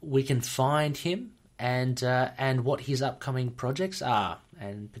 where we can find him, and what his upcoming projects are,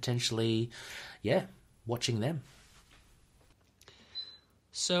 and potentially, watching them.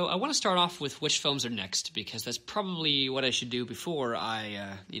 So I want to start off with which films are next, because that's probably what I should do before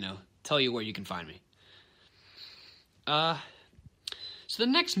I, tell you where you can find me. So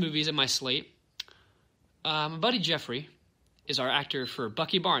the next movies in my slate, my buddy Jeffrey is our actor for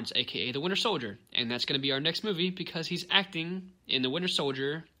Bucky Barnes, a.k.a. the Winter Soldier, and that's going to be our next movie because he's acting in the Winter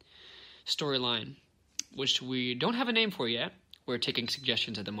Soldier storyline, which we don't have a name for yet. We're taking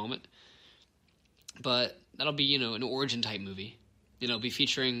suggestions at the moment, but that'll be, an origin-type movie. Be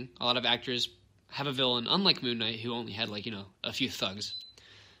featuring a lot of actors, have a villain, unlike Moon Knight, who only had, a few thugs.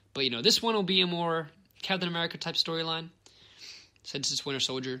 But, this one will be a more Captain America-type storyline, since it's Winter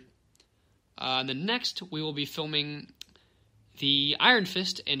Soldier. And then next, we will be filming the Iron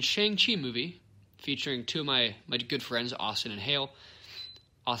Fist and Shang-Chi movie, featuring two of my good friends, Austin and Hale.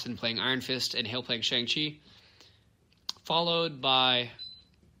 Austin playing Iron Fist and Hale playing Shang-Chi. Followed by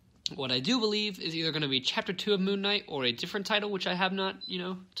what I do believe is either going to be Chapter 2 of Moon Knight or a different title, which I have not,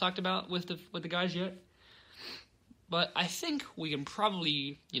 talked about with the guys yet. But I think we can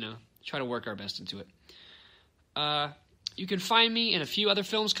probably, try to work our best into it. You can find me in a few other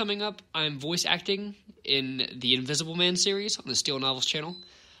films coming up. I'm voice acting in the Invisible Man series on the Steel Novels channel.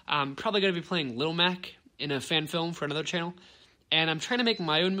 I'm probably going to be playing Little Mac in a fan film for another channel. And I'm trying to make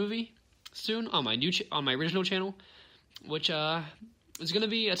my own movie soon on my on my original channel, which is going to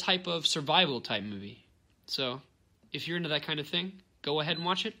be a type of survival type movie. So if you're into that kind of thing, go ahead and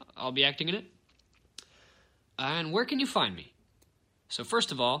watch it. I'll be acting in it. And where can you find me? So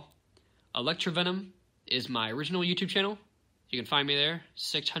first of all, Electra Venom is my original YouTube channel. You can find me there,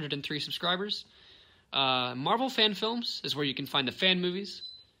 603 subscribers. Marvel Fan Films is where you can find the fan movies.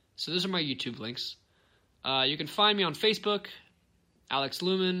 So those are my YouTube links. You can find me on Facebook, Alex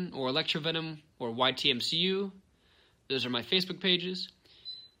Lumen, or Electra Venom, or YTMCU. Those are my Facebook pages.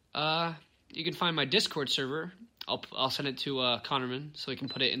 You can find my Discord server. I'll send it to Connorman so he can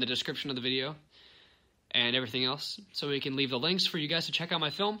put it in the description of the video and everything else. So we can leave the links for you guys to check out my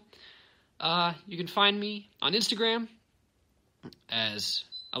film. You can find me on Instagram as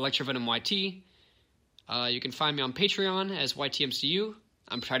ElectraVenomYT. You can find me on Patreon as YTMCU.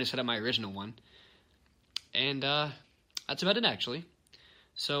 I'm trying to set up my original one. And that's about it, actually.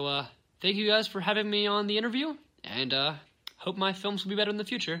 So thank you guys for having me on the interview, and hope my films will be better in the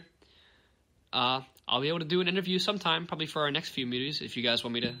future. I'll be able to do an interview sometime, probably for our next few movies, if you guys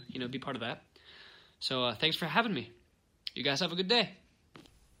want me to, be part of that. So thanks for having me. You guys have a good day.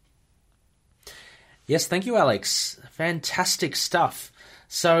 Yes, thank you, Alex. Fantastic stuff.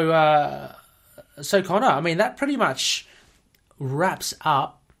 So Connor, I mean, that pretty much wraps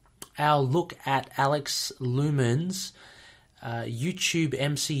up our look at Alex Lumen's YouTube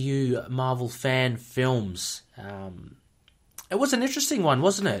MCU Marvel fan films. It was an interesting one,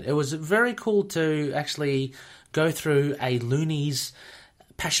 wasn't it? It was very cool to actually go through a Looney's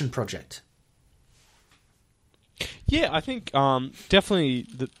passion project. Yeah, I think definitely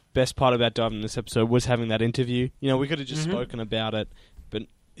the best part about diving this episode was having that interview. We could have just spoken about it, but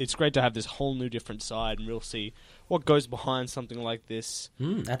it's great to have this whole new different side and really see what goes behind something like this.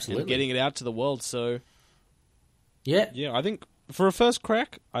 Absolutely. And getting it out to the world. So, yeah, I think for a first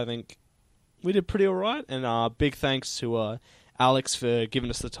crack, I think we did pretty all right. And big thanks to Alex for giving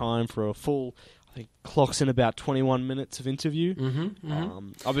us the time for a full, I think, clocks in about 21 minutes of interview.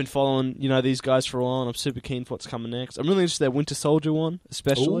 I've been following, these guys for a while, and I'm super keen for what's coming next. I'm really interested in their Winter Soldier one,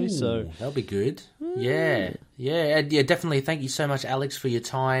 especially. Ooh, so that'll be good. Yeah, definitely. Thank you so much, Alex, for your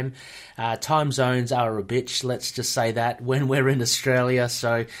time. Time zones are a bitch, let's just say that, when we're in Australia.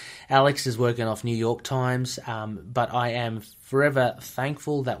 So Alex is working off New York times, but I am forever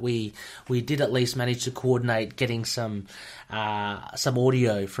thankful that we did at least manage to coordinate getting some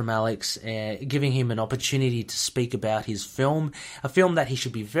audio from Alex, giving him an opportunity to speak about his film, a film that he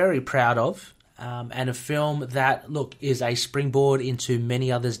should be very proud of. And a film that, look, is a springboard into many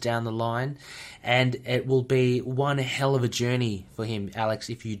others down the line, and it will be one hell of a journey for him, Alex.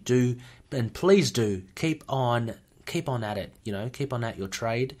 If you do, and please do, keep on at it. Keep on at your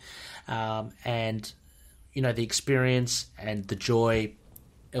trade, and the experience and the joy,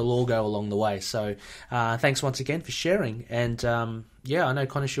 it'll all go along the way. So, thanks once again for sharing. And I know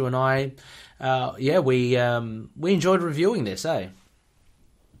Conishu and I, we enjoyed reviewing this, eh?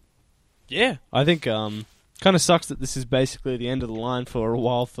 Yeah, I think kind of sucks that this is basically the end of the line for a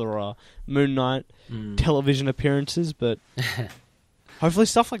while for Moon Knight television appearances, but hopefully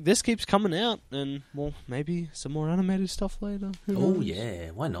stuff like this keeps coming out, and, well, maybe some more animated stuff later. Oh, yeah,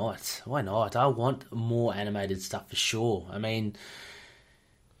 why not? Why not? I want more animated stuff for sure. I mean,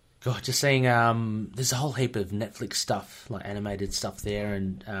 God, just seeing there's a whole heap of Netflix stuff, like animated stuff there,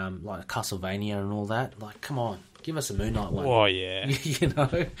 and like Castlevania and all that. Like, come on. Give us a Moon Knight one. Oh, yeah. It's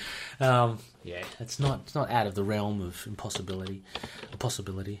not out of the realm of impossibility, a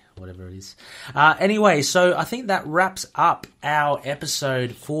possibility, whatever it is. Anyway, so I think that wraps up our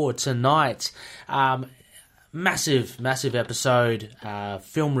episode for tonight. Massive episode,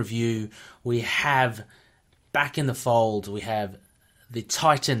 film review. We have back in the fold, we have the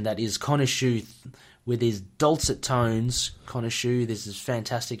Titan that is Conishu with his dulcet tones. Conishu, this is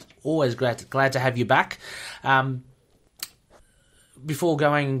fantastic. Always glad to have you back.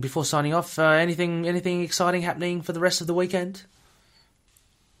 Before signing off, anything exciting happening for the rest of the weekend?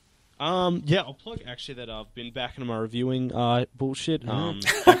 I'll plug actually that I've been back into my reviewing bullshit. Back on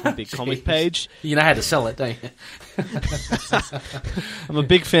the Big Comic page. You know how to sell it, don't you? I'm a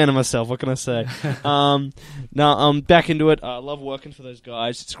big fan of myself. What can I say? I'm back into it. I love working for those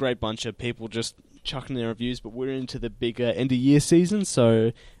guys. It's a great bunch of people just chucking their reviews. But we're into the big end of year season,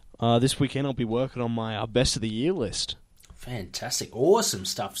 so this weekend I'll be working on my best of the year list. Fantastic, awesome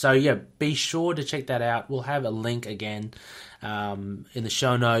stuff. So yeah, be sure to check that out. We'll have a link again in the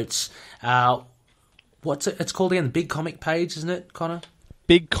show notes. What's it? It's called again? The Big Comic Page, isn't it, Connor?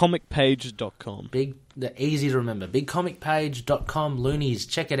 BigComicPage.com. Easy to remember. BigComicPage.com. Loonies,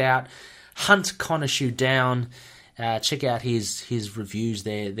 check it out. Hunt Conishu down. Check out his reviews.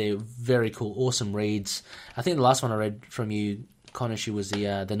 They're very cool, awesome reads. I think the last one I read from you, Conishu, was the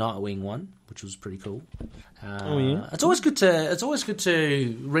Nightwing one, which was pretty cool. It's always good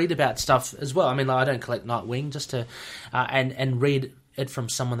to read about stuff as well. I mean, I don't collect Nightwing, just to and read it from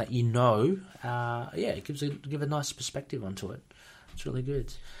someone that you know. It give a nice perspective onto it. It's really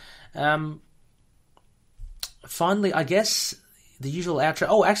good. Finally, I guess the usual outro.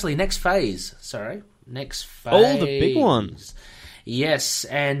 Oh, actually, next phase. Next phase. Oh, the big one. Yes,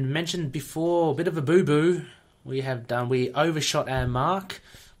 and mentioned before, a bit of a boo-boo. We overshot our mark.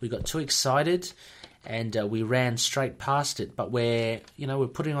 We got too excited, and we ran straight past it. But we're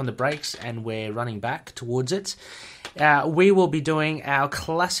putting on the brakes, and we're running back towards it. We will be doing our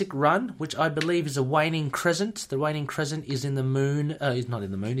classic run, which I believe is a waning crescent. The waning crescent is in the moon. Is not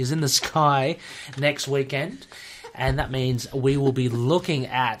in the moon. Is in the sky next weekend, and that means we will be looking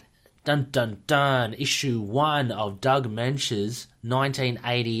at issue 1 of Doug Moench's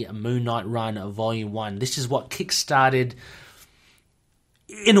 1980 Moon Knight run, Volume 1. This is what kick-started,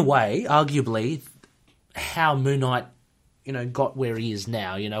 in a way, arguably, how Moon Knight, got where he is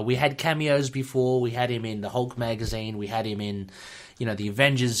now. We had cameos before. We had him in the Hulk magazine. We had him in, the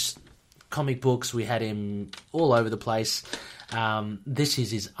Avengers comic books. We had him all over the place. This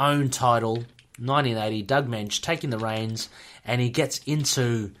is his own title, 1980, Doug Moench taking the reins, and he gets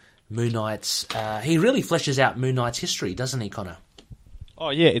into Moon Knight's... he really fleshes out Moon Knight's history, doesn't he, Connor? Oh,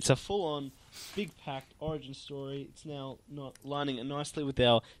 yeah, it's a full-on, big-packed origin story. It's now not lining it nicely with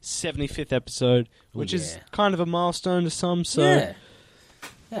our 75th episode, which is kind of a milestone to some, so... Yeah,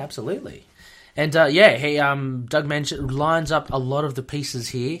 absolutely. And Doug mentioned lines up a lot of the pieces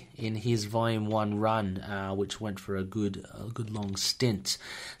here in his Volume 1 run, which went for a good long stint.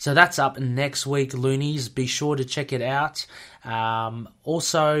 So that's up next week, Loonies. Be sure to check it out.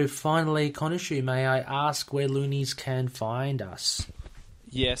 Also, finally, Konishu, may I ask where Loonies can find us?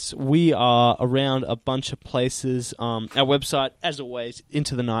 Yes, we are around a bunch of places. Our website, as always,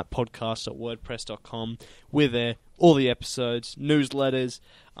 intothenightpodcast.wordpress.com. We're there. All the episodes, newsletters,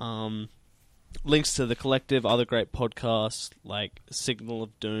 links to the collective, other great podcasts like Signal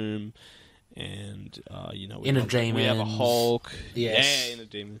of Doom, and Inner Demons. We have a Hulk. Yes. Yeah, Inner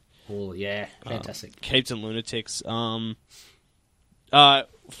Demon. Oh yeah, fantastic. Capes and Lunatics. We got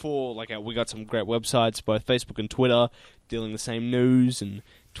some great websites, both Facebook and Twitter, dealing the same news and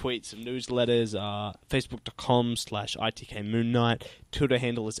tweets and newsletters. Facebook.com/ITKMoonKnight. Twitter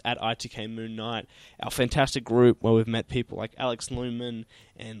handle is @ITKMoonKnight. Our fantastic group where we've met people like Alex Luman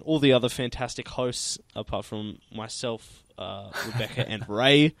and all the other fantastic hosts, apart from myself, Rebecca and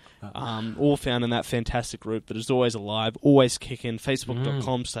Ray, all found in that fantastic group that is always alive, always kicking.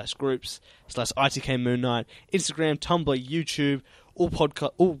 Facebook.com/groups/ITKMoonKnight. Instagram, Tumblr, YouTube, all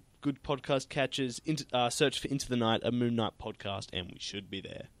good podcast catches. Search for Into the Night, a Moon Knight podcast, and we should be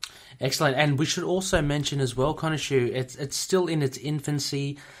there. Excellent. And we should also mention as well, Konishu, it's still in its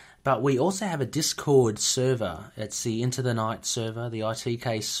infancy, but we also have a Discord server. It's the Into the Night server, the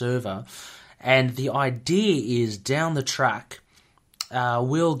ITK server. And the idea is down the track,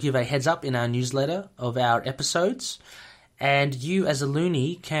 we'll give a heads up in our newsletter of our episodes, and you as a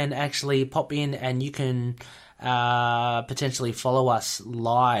loony can actually pop in and you can potentially follow us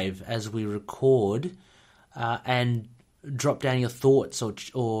live as we record, and drop down your thoughts or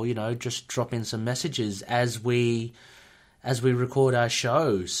just drop in some messages as we record our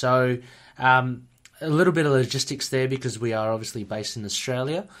show. So a little bit of logistics there because we are obviously based in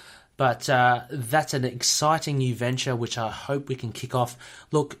Australia, but that's an exciting new venture which I hope we can kick off.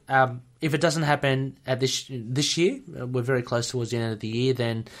 Look, if it doesn't happen at this year, we're very close towards the end of the year,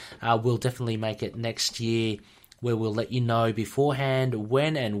 then we'll definitely make it next year, where we'll let you know beforehand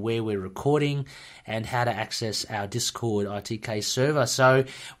when and where we're recording and how to access our Discord ITK server. So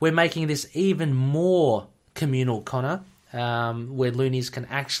we're making this even more communal, Connor, where loonies can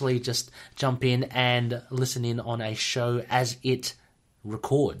actually just jump in and listen in on a show as it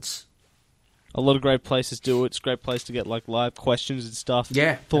records. A lot of great places do it. It's a great place to get live questions and stuff.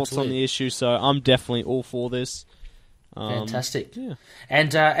 Yeah, thoughts absolutely. on the issue. So I'm definitely all for this. Fantastic. Yeah.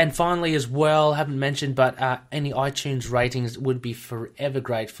 And finally as well, haven't mentioned, but any iTunes ratings would be forever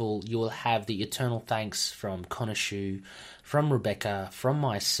grateful. You will have the eternal thanks from Konishu, from Rebecca, from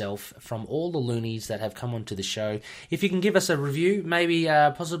myself, from all the loonies that have come onto the show. If you can give us a review, maybe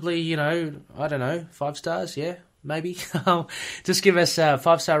possibly, 5 stars, yeah? Maybe. Just give us a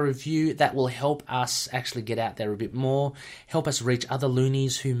 5-star review. That will help us actually get out there a bit more, help us reach other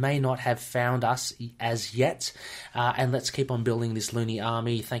loonies who may not have found us as yet, and let's keep on building this loony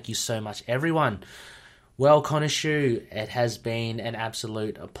army. Thank you so much, everyone. Well, Konishu, it has been an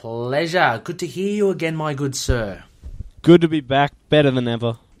absolute pleasure. Good to hear you again, my good sir. Good to be back, better than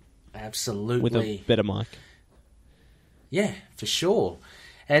ever. Absolutely. With a better mic. Yeah, for sure.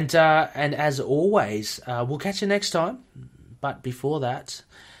 And as always, we'll catch you next time. But before that,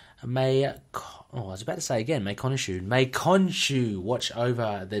 may Khonshu watch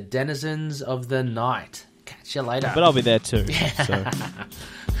over the denizens of the night. Catch you later. But I'll be there too. So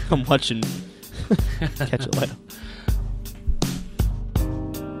I'm watching. Catch you later.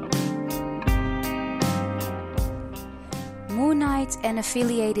 Moon Knight and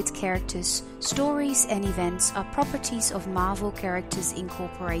affiliated characters, stories and events are properties of Marvel Characters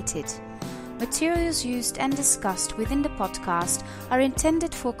Incorporated. Materials used and discussed within the podcast are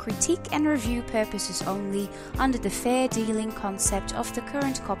intended for critique and review purposes only under the fair dealing concept of the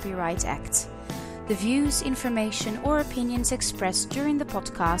current Copyright Act. The views, information or opinions expressed during the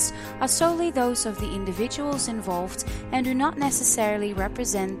podcast are solely those of the individuals involved and do not necessarily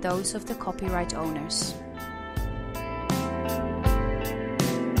represent those of the copyright owners.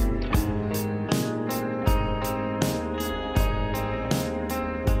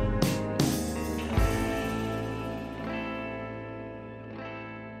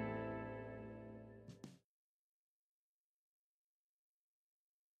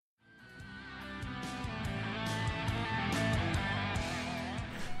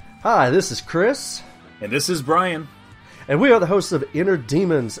 Hi, this is Chris. And this is Brian. And we are the hosts of Inner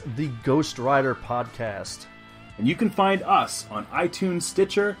Demons, the Ghost Rider podcast. And you can find us on iTunes,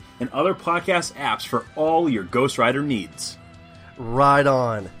 Stitcher, and other podcast apps for all your Ghost Rider needs. Right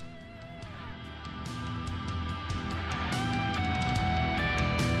on.